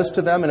 He says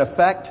to them, in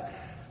effect,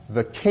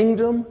 the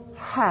kingdom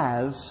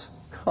has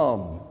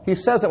come. He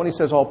says that when He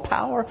says, all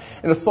power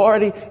and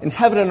authority in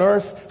heaven and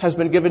earth has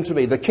been given to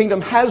me. The kingdom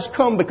has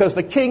come because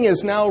the King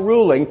is now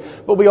ruling.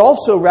 But we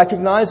also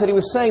recognize that He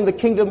was saying the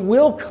kingdom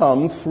will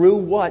come through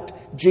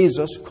what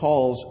Jesus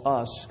calls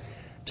us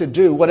to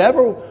do.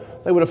 Whatever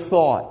they would have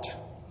thought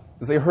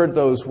as they heard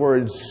those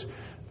words,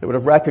 they would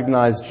have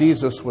recognized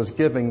Jesus was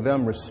giving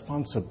them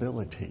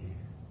responsibility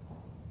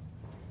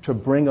to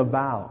bring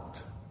about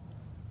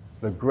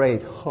the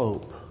great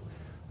hope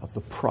of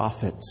the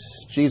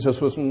prophets.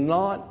 Jesus was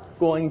not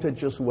going to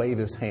just wave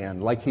His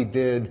hand like He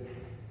did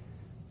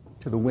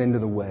to the wind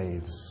and the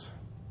waves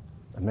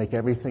and make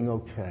everything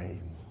okay.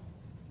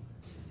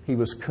 He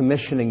was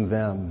commissioning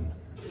them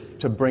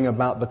to bring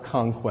about the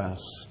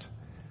conquest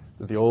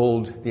that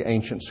the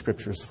ancient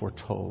Scriptures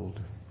foretold.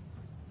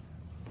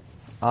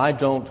 I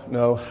don't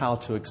know how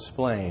to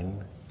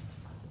explain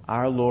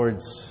our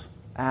Lord's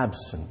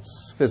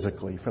absence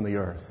physically from the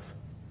earth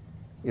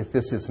if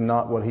this is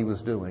not what He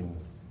was doing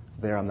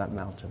there on that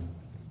mountain.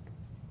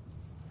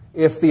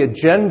 If the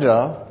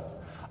agenda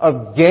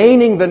of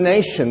gaining the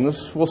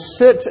nations will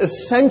sit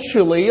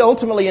essentially,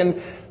 ultimately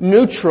in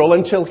neutral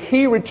until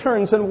He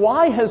returns, and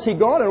why has He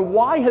gone and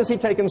why has He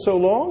taken so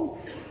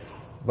long?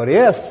 But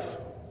if,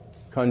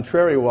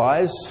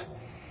 contrariwise,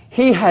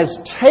 He has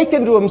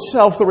taken to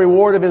Himself the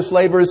reward of His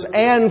labors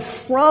and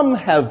from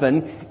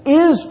heaven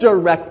is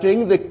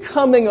directing the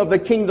coming of the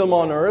kingdom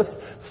on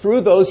earth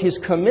through those He's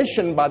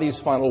commissioned by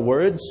these final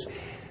words,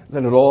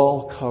 then it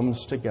all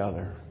comes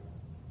together.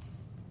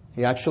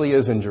 He actually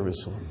is in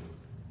Jerusalem.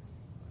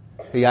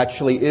 He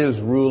actually is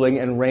ruling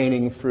and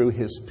reigning through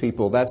His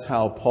people. That's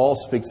how Paul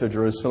speaks of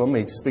Jerusalem.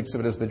 He speaks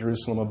of it as the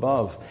Jerusalem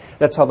above.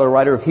 That's how the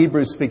writer of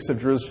Hebrews speaks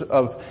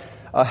of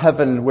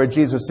heaven where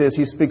Jesus is.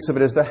 He speaks of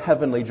it as the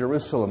heavenly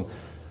Jerusalem.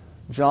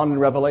 John in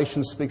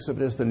Revelation speaks of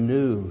it as the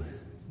new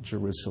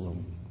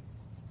Jerusalem.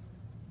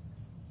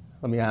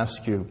 Let me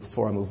ask you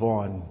before I move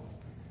on,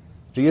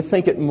 do you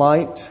think it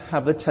might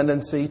have the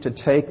tendency to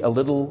take a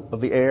little of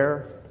the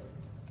air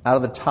out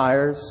of the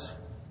tires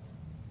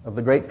of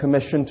the Great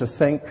Commission to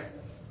think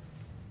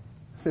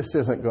this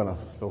isn't going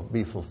to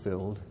be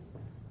fulfilled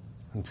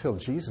until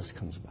Jesus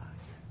comes back?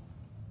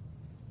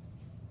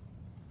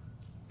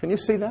 Can you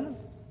see that?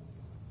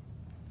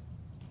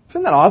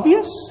 Isn't that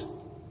obvious?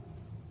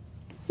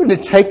 Wouldn't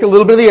it take a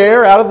little bit of the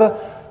air out of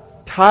the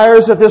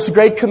tires of this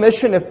Great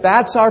Commission if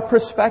that's our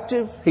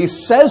perspective? He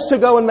says to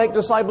go and make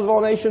disciples of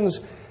all nations,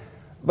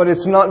 but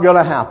it's not going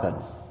to happen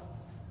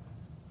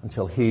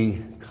until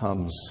He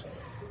comes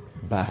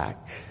back.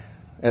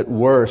 At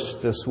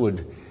worst, this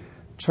would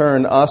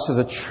turn us as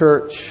a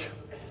church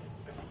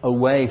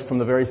away from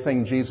the very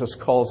thing Jesus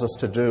calls us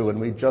to do, and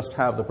we just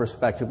have the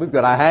perspective, we've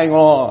got to hang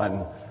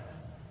on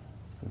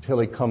until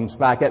He comes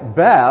back. At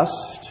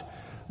best,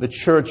 the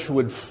church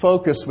would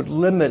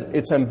limit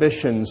its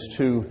ambitions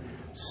to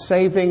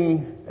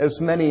saving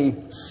as many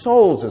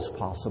souls as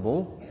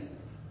possible,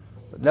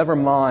 but never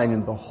mind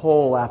in the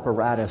whole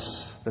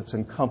apparatus that's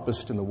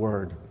encompassed in the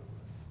word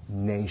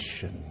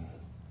nation,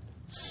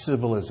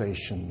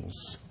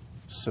 civilizations,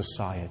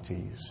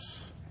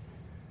 societies.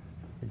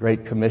 The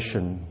Great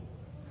Commission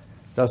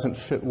doesn't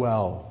fit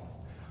well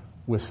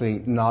with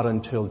the not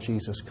until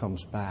Jesus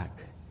comes back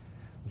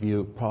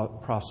view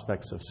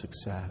prospects of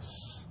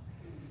success.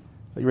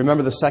 You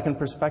remember the second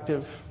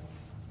perspective?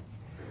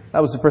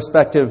 That was the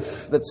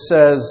perspective that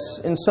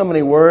says, in so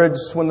many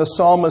words, when the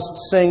psalmist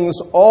sings,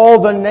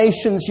 all the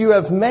nations you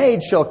have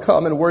made shall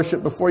come and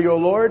worship before you, O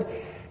Lord,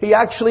 he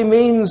actually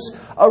means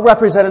a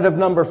representative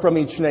number from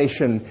each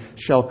nation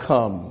shall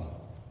come.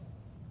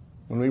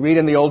 When we read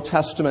in the Old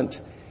Testament,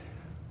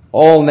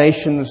 all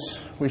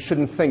nations, we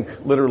shouldn't think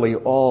literally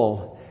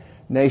all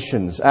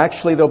nations.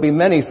 Actually, there'll be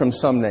many from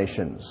some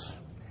nations.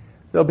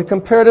 There'll be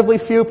comparatively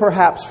few,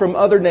 perhaps, from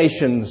other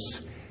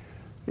nations.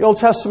 The Old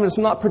Testament is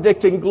not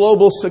predicting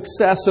global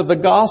success of the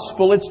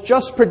gospel. It's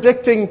just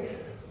predicting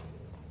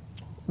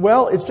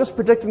Well, it's just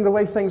predicting the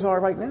way things are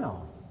right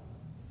now.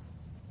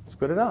 It's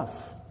good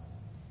enough.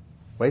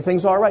 The way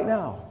things are right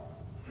now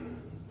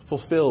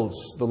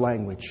fulfills the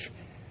language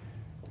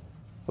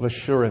of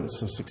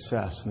assurance and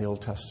success in the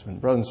Old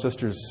Testament. Brothers and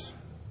sisters,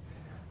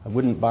 I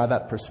wouldn't buy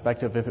that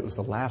perspective if it was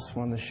the last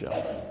one on the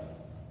shelf.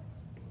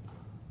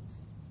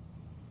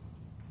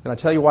 Can I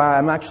tell you why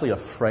I'm actually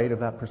afraid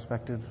of that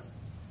perspective?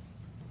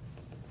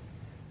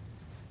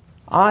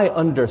 I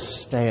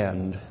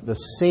understand the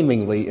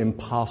seemingly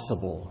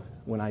impossible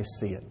when I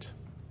see it.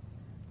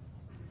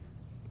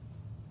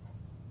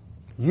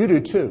 You do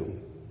too.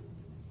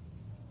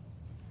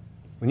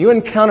 When you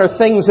encounter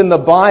things in the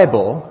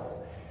Bible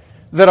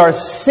that are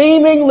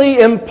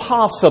seemingly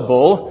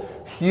impossible,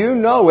 you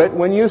know it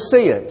when you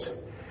see it.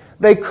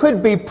 They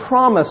could be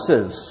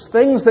promises,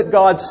 things that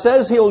God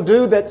says He'll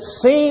do that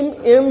seem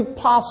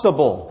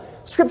impossible.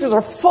 Scriptures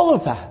are full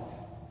of that.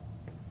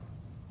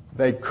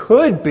 They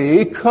could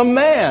be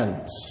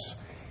commands,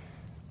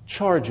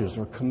 charges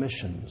or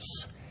commissions,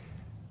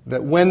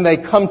 that when they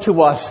come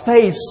to us,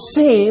 they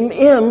seem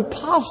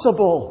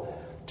impossible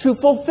to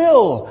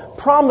fulfill.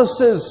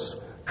 Promises,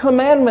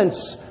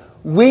 commandments.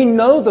 We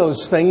know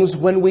those things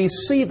when we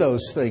see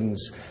those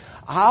things.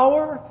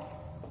 Our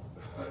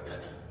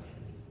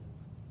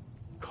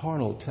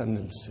carnal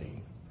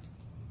tendency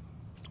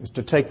is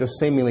to take the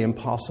seemingly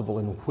impossible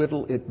and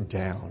whittle it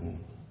down.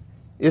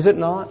 Is it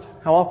not?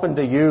 How often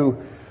do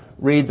you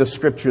read the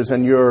Scriptures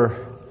and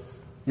your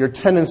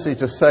tendency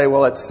to say,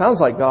 well, it sounds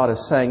like God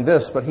is saying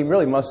this, but He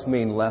really must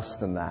mean less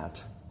than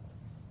that?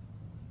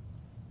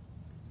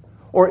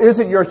 Or is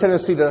it your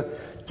tendency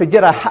to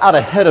get out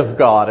ahead of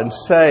God and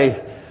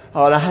say,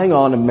 oh, now hang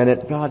on a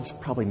minute, God's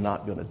probably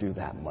not going to do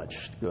that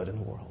much good in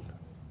the world?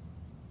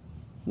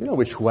 You know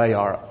which way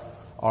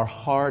our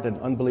hard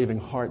and unbelieving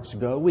hearts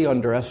go. We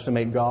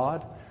underestimate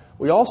God.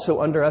 We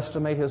also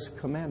underestimate His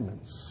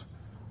commandments.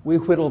 We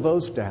whittle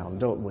those down,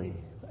 don't we?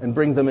 And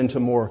bring them into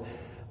more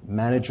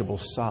manageable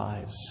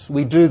size.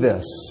 We do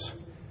this.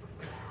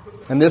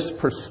 And this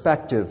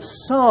perspective,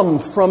 some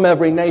from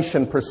every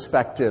nation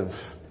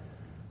perspective,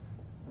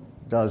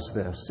 does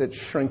this. It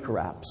shrink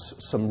wraps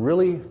some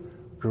really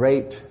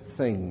great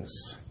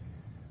things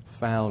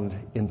found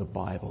in the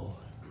Bible.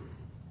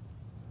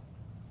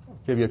 I'll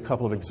give you a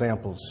couple of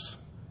examples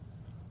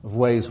of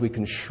ways we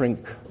can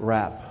shrink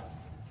wrap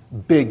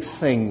big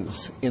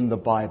things in the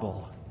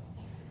Bible.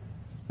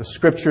 The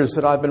Scriptures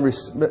that I've been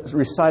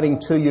reciting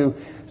to you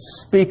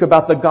speak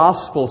about the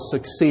gospel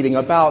succeeding,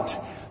 about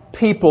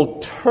people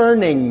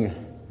turning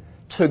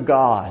to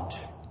God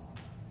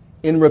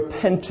in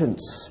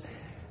repentance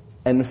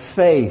and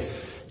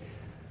faith.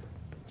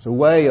 It's a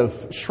way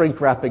of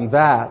shrink-wrapping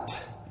that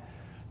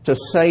to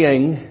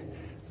saying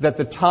that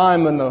the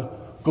time when the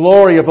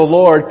glory of the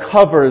Lord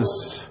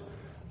covers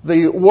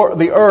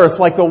the earth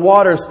like the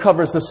waters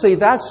covers the sea,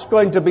 that's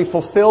going to be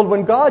fulfilled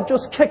when God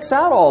just kicks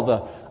out all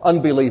the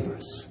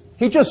unbelievers.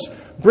 He just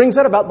brings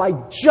that about by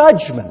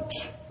judgment.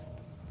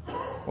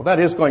 Well, that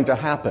is going to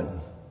happen.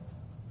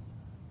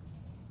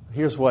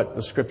 Here's what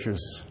the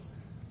Scriptures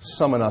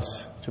summon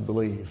us to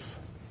believe.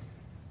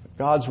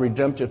 God's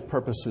redemptive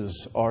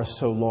purposes are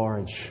so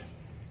large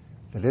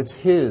that it's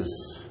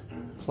His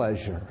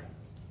pleasure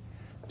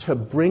to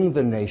bring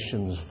the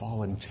nations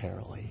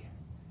voluntarily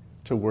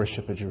to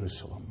worship at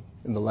Jerusalem,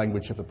 in the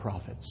language of the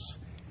prophets,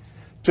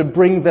 to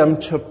bring them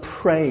to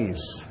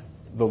praise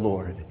the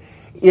Lord.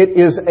 It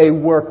is a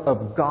work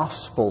of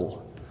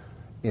gospel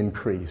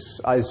increase.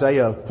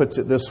 Isaiah puts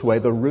it this way,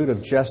 the root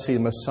of Jesse,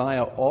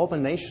 Messiah, all the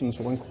nations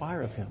will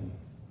inquire of Him.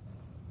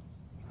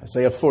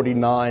 Isaiah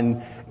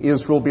 49,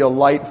 Israel will be a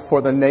light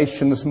for the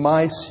nations.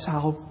 My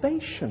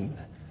salvation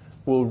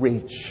will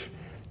reach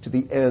to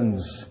the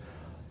ends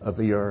of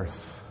the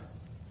earth.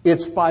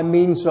 It's by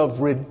means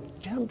of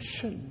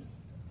redemption,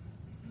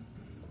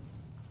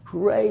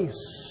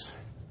 grace,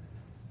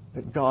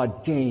 that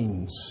God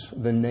gains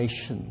the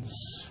nations.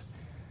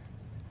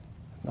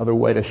 Another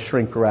way to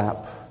shrink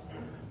wrap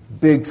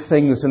big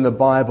things in the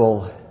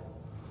Bible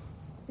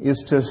is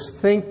to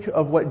think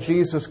of what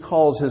Jesus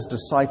calls His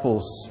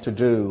disciples to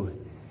do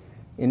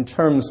in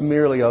terms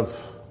merely of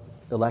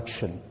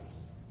election.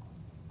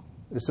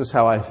 This is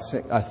how I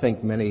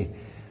think many,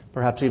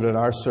 perhaps even in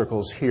our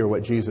circles, hear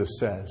what Jesus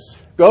says.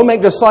 Go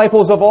make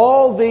disciples of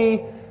all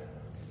the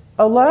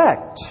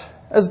elect,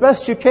 as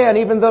best you can,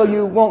 even though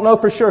you won't know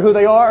for sure who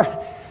they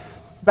are.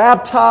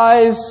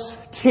 Baptize,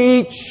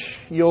 teach.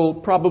 You'll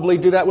probably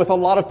do that with a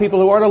lot of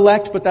people who aren't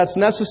elect, but that's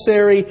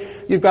necessary.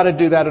 You've got to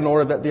do that in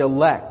order that the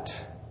elect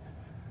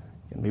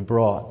can be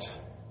brought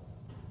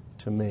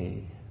to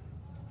me.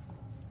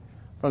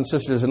 Brothers and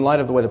sisters, in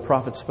light of the way the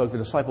prophets spoke, the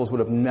disciples would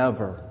have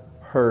never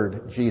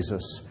heard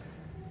Jesus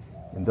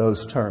in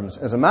those terms.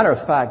 As a matter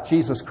of fact,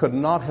 Jesus could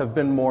not have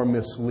been more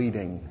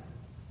misleading.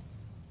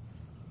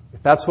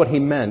 If that's what He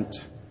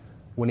meant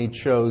when He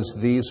chose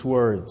these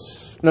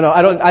words. No,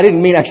 I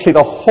didn't mean actually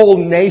the whole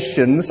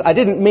nations. I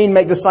didn't mean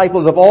make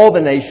disciples of all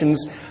the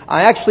nations.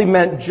 I actually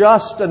meant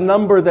just a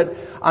number that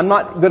I'm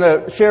not going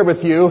to share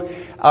with you,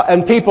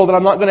 and people that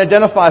I'm not going to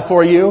identify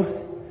for you.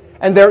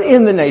 and they're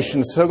in the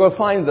nations, so go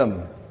find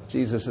them.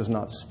 Jesus is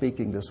not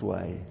speaking this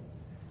way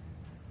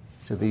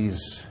to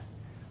these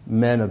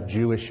men of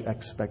Jewish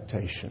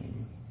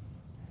expectation.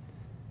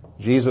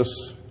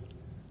 Jesus,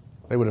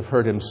 they would have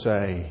heard him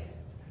say,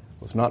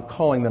 was not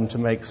calling them to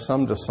make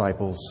some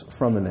disciples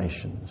from the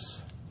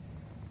nations.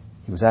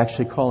 He was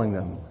actually calling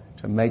them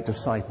to make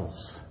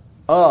disciples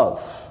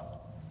of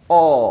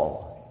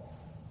all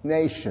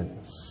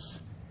nations.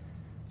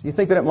 Do you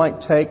think that it might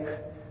take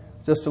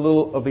just a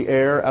little of the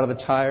air out of the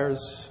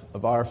tires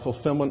of our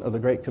fulfillment of the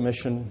Great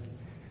Commission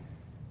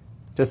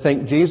to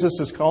think Jesus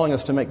is calling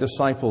us to make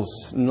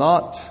disciples,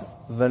 not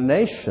the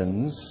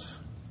nations,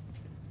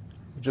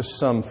 just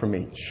some from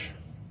each?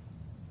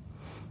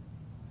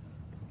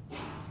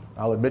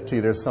 I'll admit to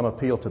you there's some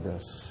appeal to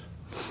this.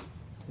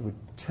 It would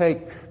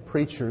take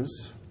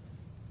preachers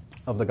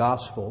of the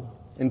gospel,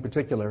 in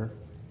particular,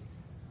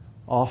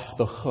 off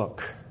the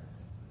hook.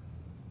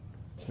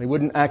 They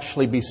wouldn't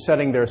actually be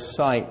setting their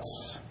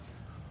sights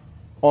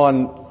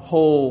on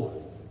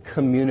whole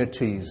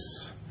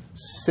communities,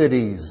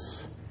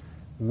 cities,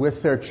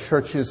 with their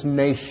churches,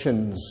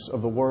 nations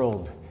of the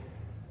world.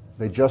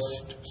 They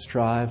just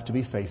strive to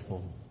be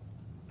faithful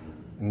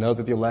and know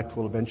that the elect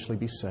will eventually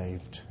be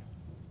saved.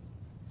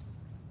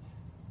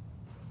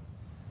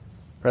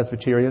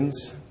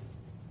 Presbyterians,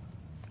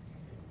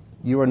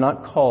 you are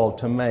not called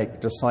to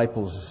make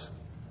disciples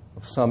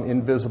of some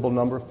invisible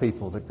number of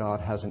people that God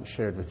hasn't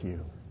shared with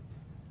you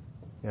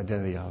the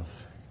identity of.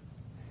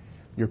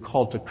 You're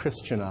called to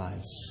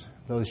Christianize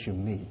those you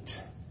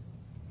meet.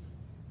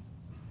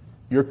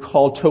 You're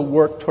called to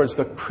work towards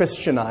the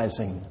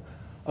Christianizing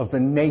of the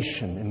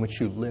nation in which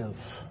you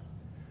live.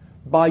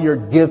 By your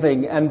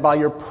giving and by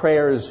your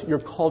prayers, you're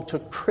called to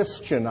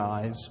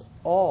Christianize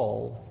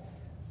all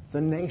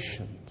the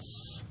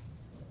nations.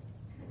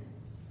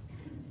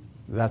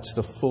 That's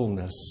the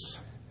fullness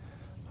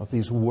of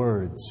these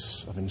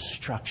words of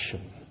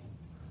instruction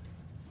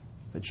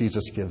that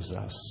Jesus gives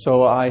us.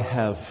 So I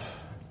have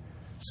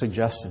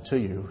suggested to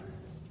you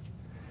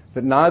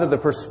that neither the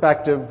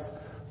perspective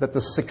that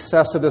the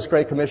success of this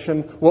Great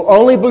Commission will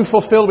only be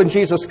fulfilled when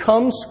Jesus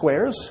comes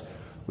squares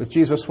with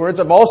Jesus' words.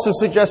 I've also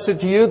suggested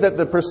to you that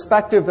the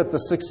perspective that the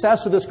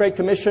success of this Great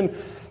Commission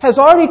has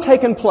already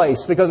taken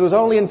place because it was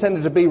only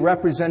intended to be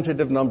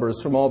representative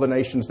numbers from all the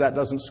nations. That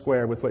doesn't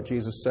square with what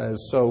Jesus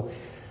says. So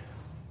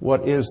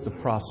what is the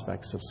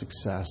prospects of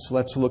success?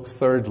 Let's look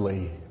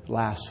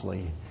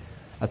lastly,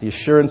 at the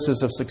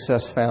assurances of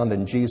success found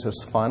in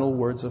Jesus' final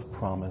words of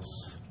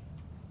promise.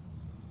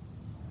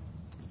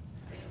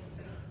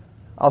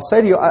 I'll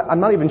say to you, I'm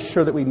not even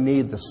sure that we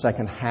need the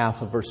second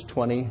half of verse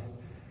 20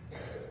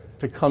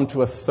 to come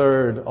to a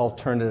third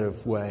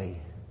alternative way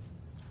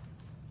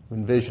of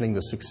envisioning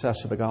the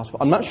success of the gospel.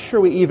 I'm not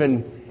sure we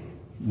even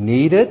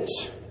need it.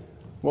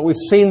 What we've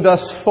seen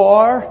thus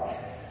far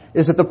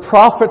is that the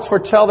prophets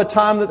foretell the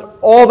time that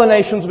all the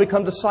nations will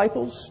become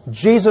disciples.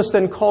 Jesus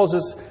then calls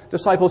his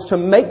disciples to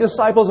make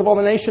disciples of all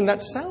the nation.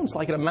 That sounds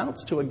like it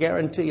amounts to a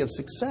guarantee of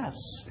success.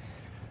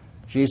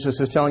 Jesus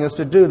is telling us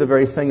to do the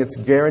very thing that's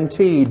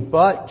guaranteed,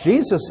 but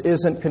Jesus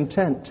isn't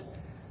content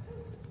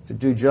to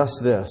do just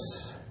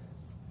this.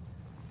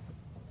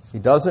 He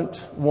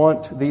doesn't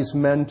want these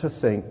men to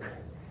think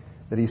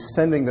that he's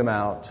sending them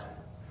out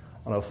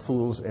on a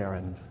fool's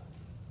errand,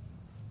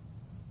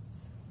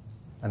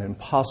 an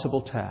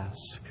impossible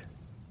task.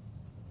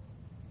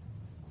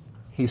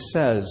 He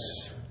says,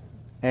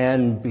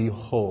 "And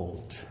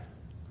behold,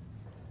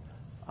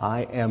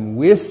 I am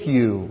with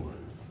you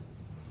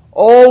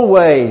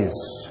always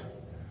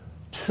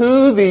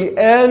to the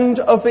end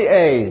of the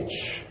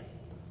age."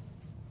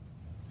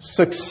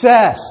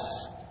 Success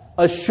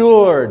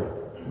assured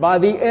by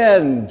the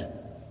end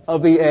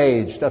of the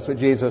age. That's what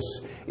Jesus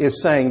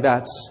is saying.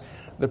 That's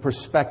the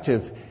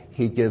perspective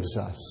he gives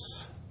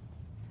us.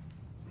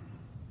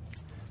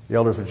 The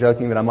elders were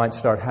joking that I might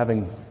start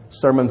having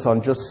sermons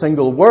on just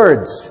single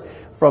words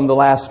from the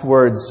last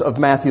words of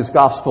Matthew's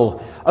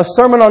Gospel. A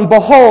sermon on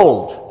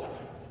behold.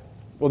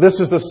 Well, this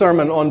is the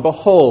sermon on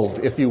behold,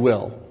 if you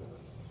will.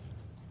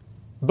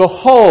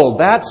 Behold,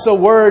 that's a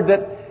word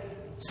that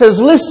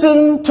says,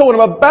 listen to what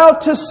I'm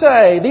about to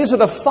say. These are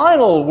the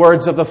final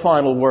words of the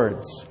final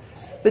words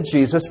that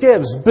Jesus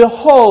gives.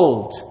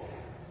 Behold.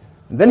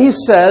 And then he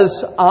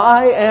says,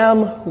 I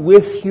am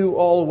with you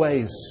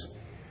always.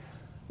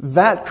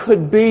 That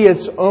could be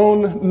its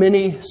own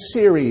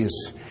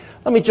mini-series.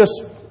 Let me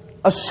just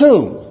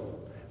assume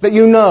that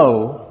you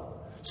know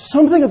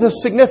something of the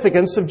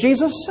significance of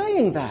Jesus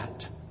saying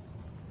that.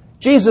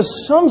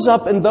 Jesus sums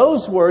up in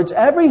those words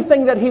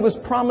everything that he was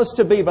promised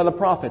to be by the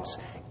prophets.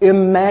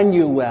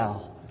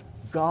 Emmanuel,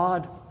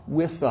 God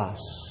with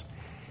us.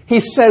 He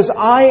says,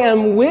 I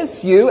am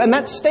with you, and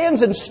that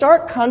stands in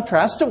stark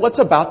contrast to what's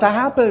about to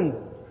happen.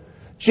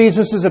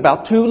 Jesus is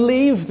about to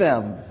leave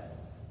them.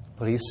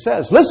 But he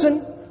says,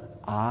 listen,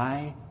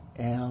 I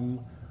am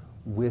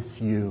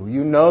with you.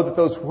 You know that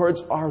those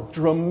words are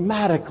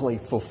dramatically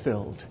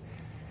fulfilled.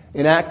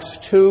 In Acts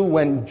 2,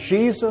 when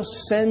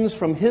Jesus sends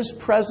from his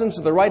presence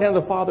at the right hand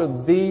of the Father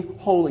the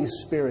Holy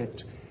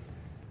Spirit,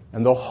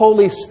 And the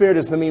Holy Spirit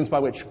is the means by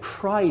which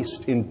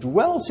Christ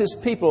indwells His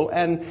people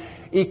and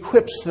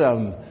equips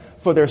them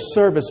for their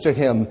service to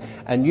Him.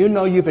 And you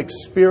know you've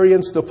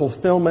experienced the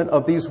fulfillment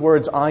of these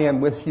words, I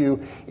am with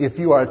you, if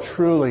you are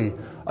truly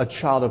a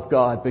child of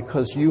God,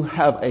 because you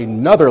have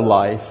another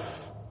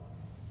life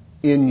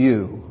in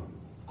you,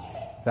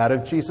 that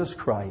of Jesus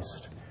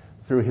Christ,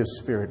 through His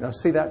Spirit. Now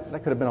see, that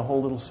could have been a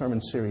whole little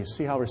sermon series.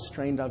 See how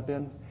restrained I've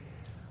been?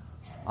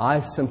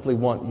 I simply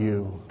want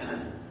you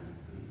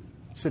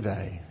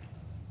today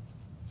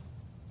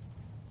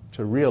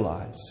to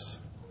realize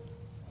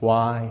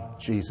why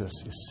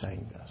Jesus is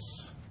saying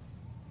this.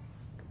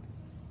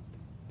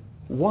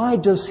 Why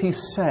does He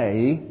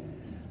say,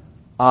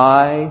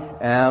 I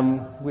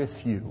am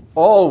with you,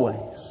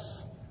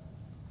 always,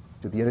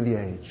 to the end of the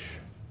age?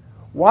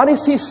 Why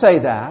does He say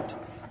that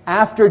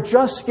after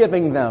just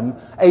giving them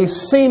a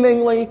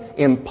seemingly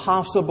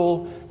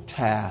impossible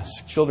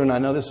task? Children, I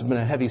know this has been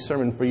a heavy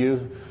sermon for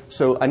you,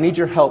 so I need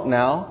your help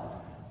now.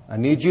 I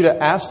need you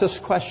to ask this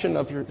question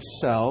of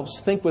yourselves.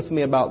 Think with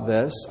me about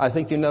this. I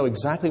think you know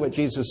exactly what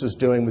Jesus is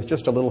doing with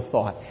just a little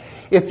thought.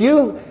 If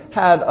you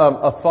had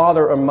a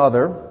father or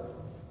mother,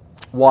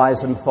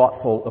 wise and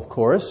thoughtful, of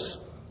course,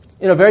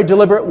 in a very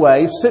deliberate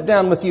way, sit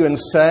down with you and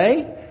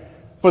say,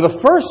 for the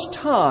first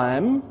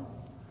time,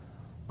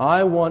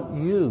 I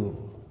want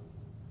you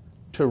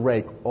to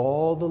rake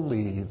all the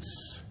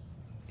leaves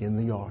in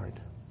the yard.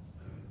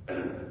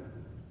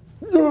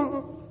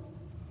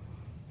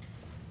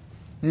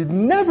 You've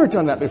never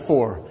done that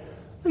before.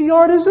 The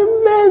yard is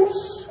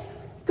immense.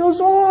 It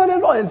goes on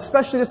and on. And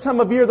especially this time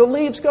of year, the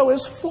leaves go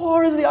as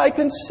far as the eye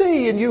can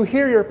see. And you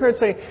hear your parents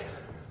say,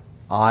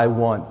 I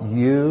want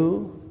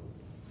you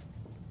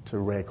to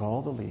rake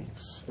all the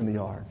leaves in the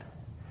yard.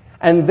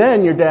 And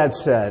then your dad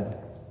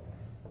said,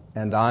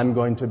 and I'm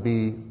going to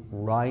be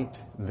right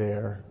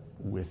there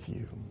with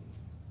you.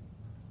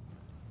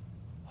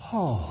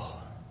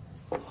 Oh,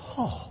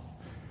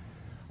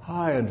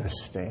 I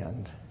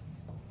understand.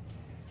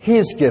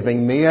 He's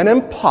giving me an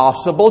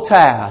impossible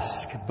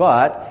task,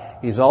 but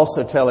He's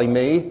also telling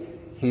me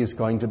He's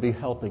going to be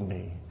helping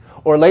me.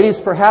 Or ladies,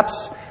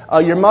 perhaps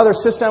your mother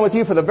sits down with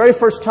you for the very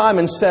first time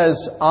and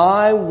says,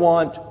 I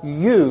want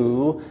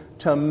you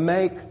to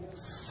make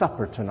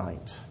supper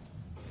tonight.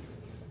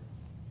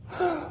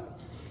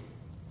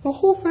 The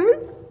whole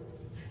thing?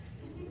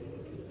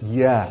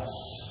 Yes.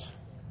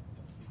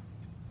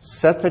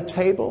 Set the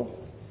table,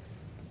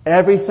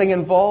 everything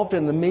involved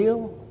in the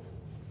meal,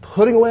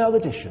 putting away all the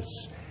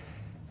dishes.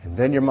 And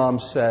then your mom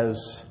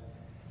says,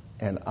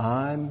 and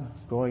I'm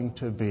going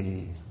to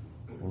be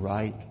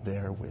right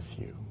there with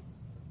you.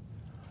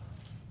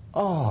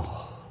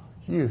 Oh,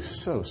 you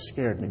so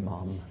scared me,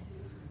 Mom.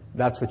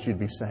 That's what you'd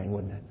be saying,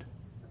 wouldn't it?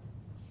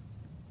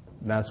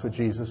 That's what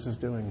Jesus is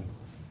doing.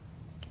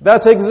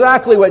 That's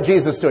exactly what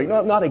Jesus is doing.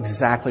 No, not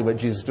exactly what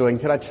Jesus is doing.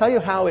 Can I tell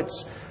you how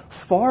it's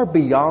far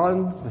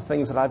beyond the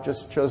things that I've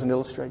just chosen to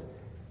illustrate?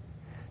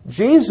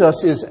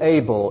 Jesus is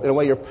able, in a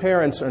way your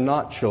parents are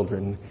not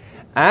children,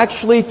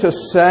 actually to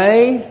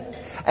say,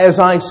 as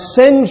I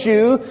send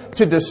you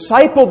to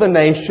disciple the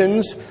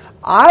nations,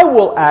 I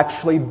will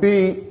actually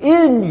be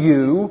in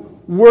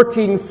you,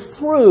 working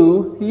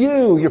through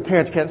you. Your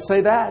parents can't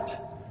say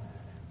that.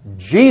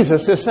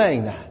 Jesus is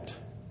saying that.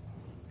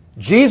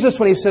 Jesus,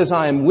 when He says,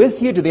 I am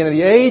with you to the end of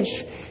the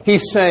age,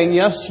 He's saying,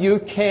 yes, you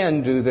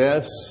can do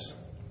this.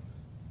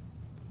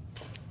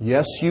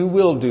 Yes, you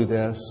will do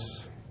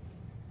this,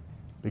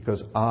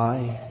 because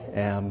I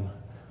am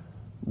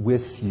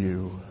with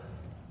you.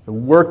 The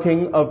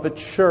working of the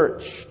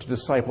church to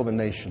disciple the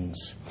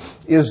nations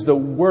is the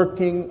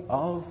working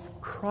of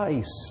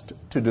Christ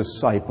to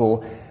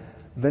disciple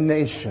the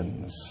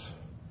nations.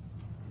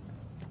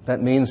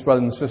 That means,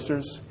 brothers and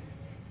sisters,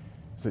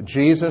 that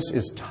Jesus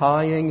is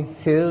tying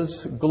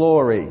His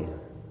glory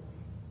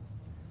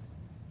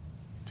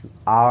to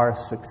our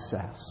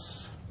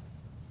success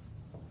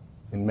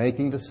in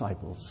making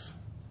disciples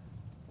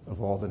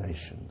of all the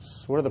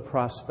nations. What are the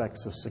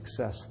prospects of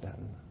success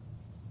then?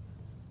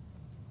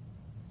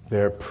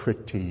 They're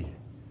pretty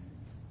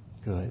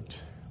good.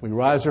 We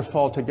rise or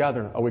fall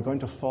together. Are we going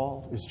to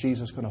fall? Is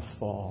Jesus going to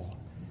fall?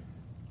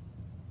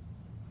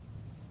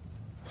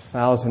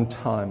 1,000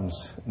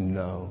 times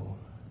no.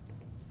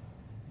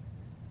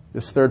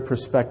 This third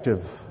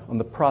perspective on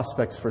the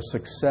prospects for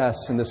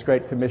success in this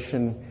Great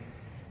Commission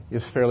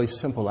is fairly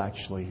simple,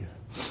 actually.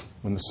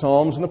 When the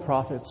Psalms and the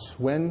prophets,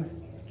 when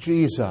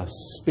Jesus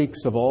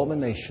speaks of all the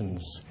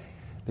nations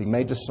being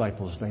made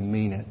disciples, they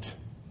mean it.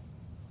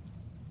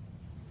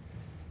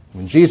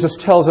 When Jesus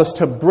tells us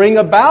to bring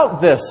about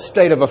this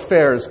state of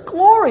affairs,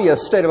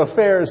 glorious state of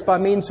affairs, by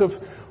means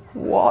of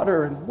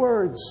water and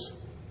words,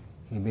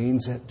 He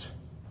means it.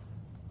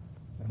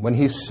 And when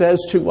He says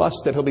to us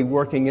that He'll be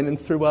working in and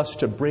through us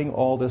to bring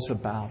all this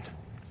about,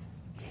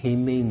 He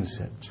means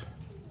it.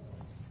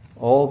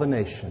 All the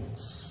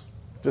nations,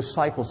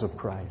 disciples of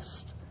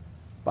Christ,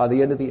 by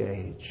the end of the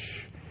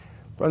age.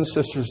 Brothers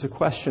and sisters, the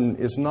question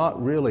is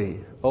not really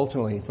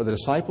ultimately for the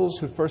disciples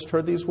who first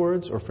heard these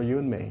words or for you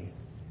and me.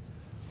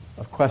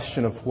 A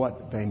question of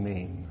what they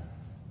mean.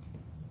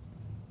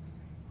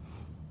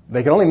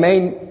 They can only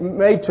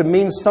made to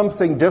mean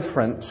something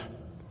different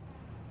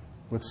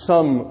with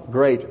some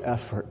great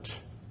effort.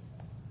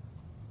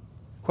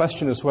 The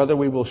question is whether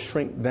we will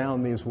shrink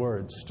down these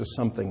words to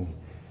something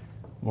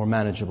more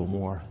manageable,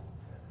 more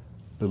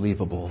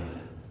believable.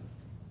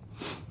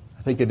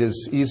 I think it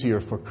is easier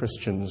for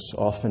Christians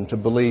often to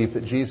believe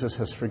that Jesus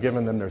has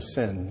forgiven them their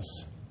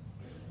sins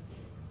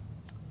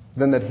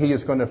than that He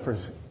is going to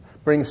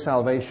bring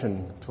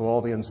salvation to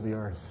all the ends of the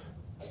earth.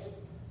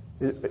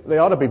 They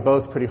ought to be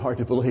both pretty hard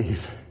to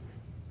believe.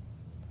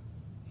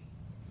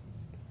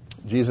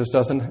 Jesus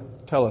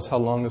doesn't tell us how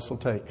long this will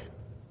take.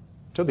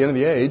 Till the end of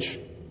the age,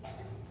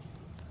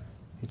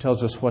 He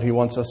tells us what He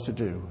wants us to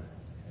do.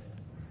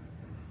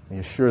 He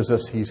assures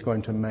us He's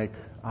going to make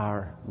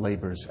our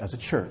labors as a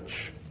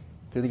church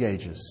through the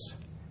ages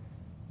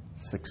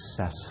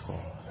successful.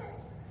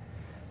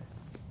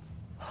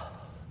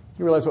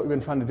 You realize what we've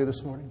been trying to do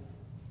this morning?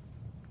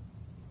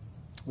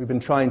 We've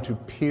been trying to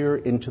peer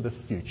into the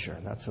future.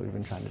 That's what we've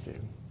been trying to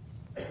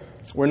do.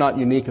 We're not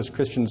unique as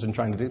Christians in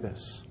trying to do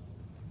this.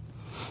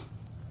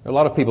 There are a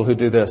lot of people who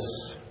do this.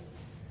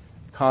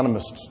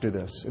 Economists do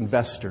this.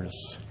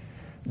 Investors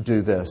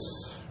do this.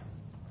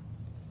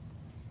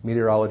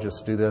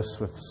 Meteorologists do this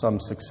with some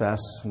success,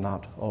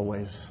 not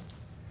always.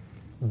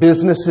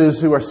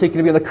 Businesses who are seeking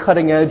to be on the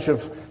cutting edge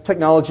of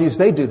technologies,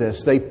 they do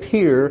this. They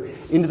peer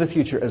into the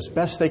future as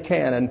best they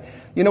can. And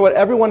you know what?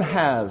 Everyone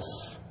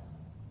has,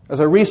 as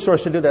a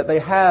resource to do that, they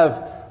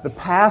have the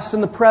past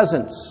and the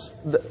present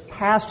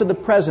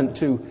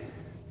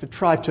to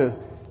try to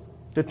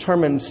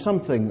determine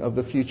something of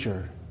the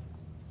future.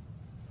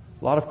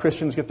 A lot of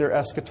Christians get their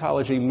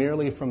eschatology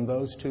merely from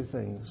those two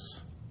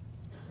things: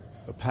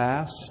 the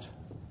past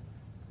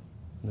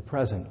and the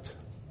present.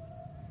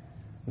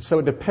 And so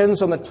it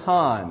depends on the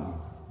time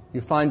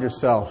you find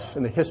yourself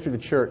in the history of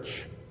the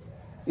church.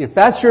 If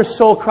that's your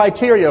sole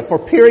criteria for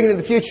peering into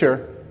the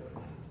future,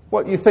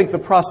 what you think the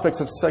prospects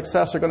of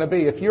success are going to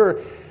be. If you're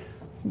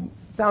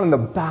down in the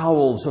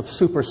bowels of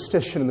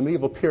superstition in the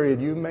medieval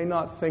period, you may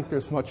not think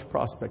there's much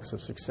prospects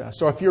of success.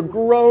 Or if you're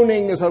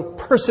groaning as a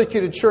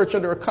persecuted church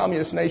under a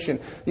communist nation,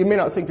 you may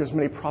not think there's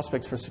many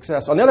prospects for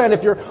success. On the other hand,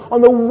 if you're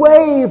on the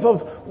wave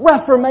of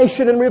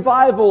reformation and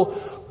revival,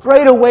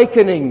 great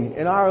awakening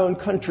in our own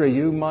country,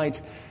 you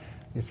might,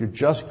 if you're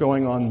just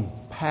going on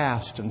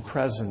past and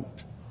present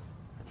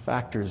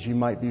factors, you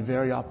might be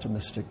very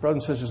optimistic.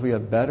 Brothers and sisters, we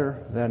have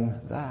better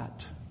than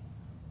that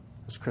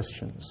as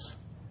Christians.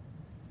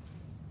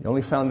 The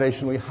only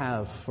foundation we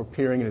have for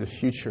peering into the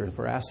future and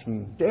for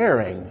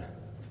daring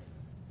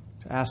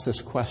to ask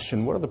this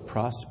question: what are the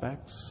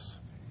prospects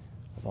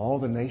of all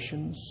the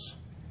nations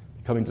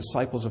becoming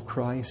disciples of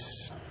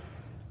Christ?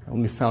 The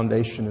only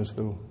foundation is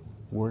the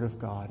Word of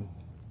God.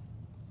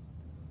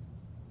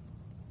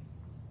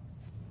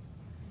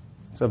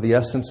 It's of the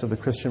essence of the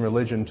Christian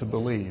religion to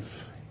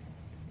believe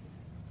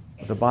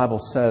what the Bible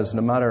says,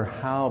 no matter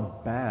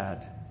how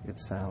bad it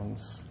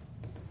sounds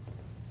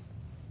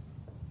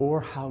or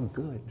how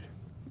good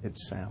it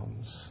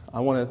sounds.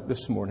 I want to,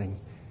 this morning,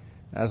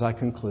 as I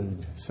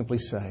conclude, simply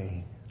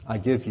say, I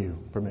give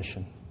you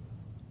permission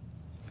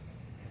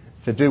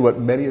to do what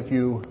many of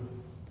you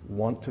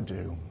want to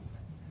do,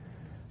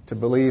 to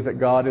believe that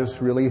God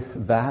is really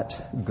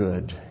that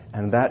good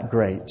and that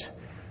great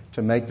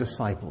to make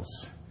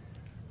disciples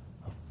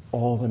of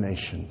all the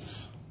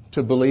nations,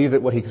 to believe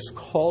that what He has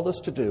called us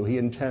to do, He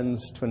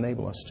intends to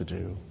enable us to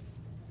do.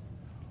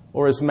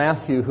 Or as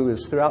Matthew, who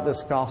is throughout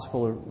this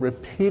gospel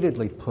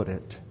repeatedly put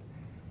it,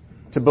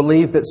 to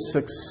believe that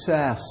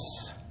success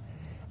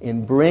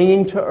in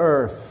bringing to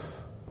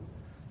earth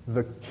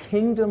the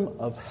kingdom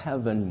of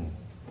heaven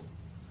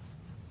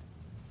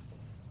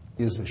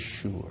is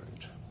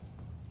assured.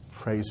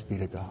 Praise be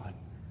to God.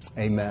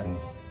 Amen.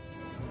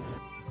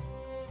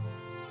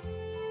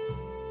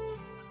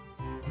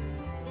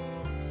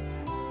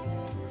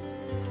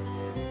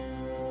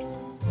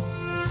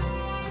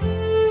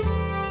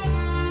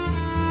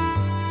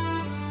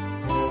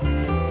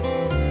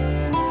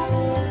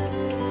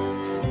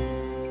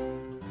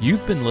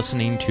 You've been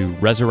listening to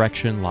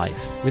Resurrection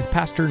Life with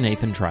Pastor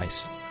Nathan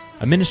Trice,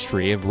 a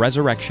ministry of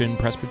Resurrection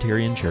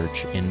Presbyterian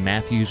Church in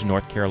Matthews,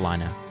 North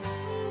Carolina.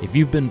 If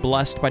you've been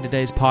blessed by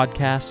today's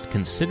podcast,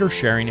 consider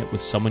sharing it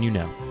with someone you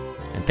know.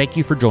 And thank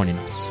you for joining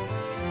us.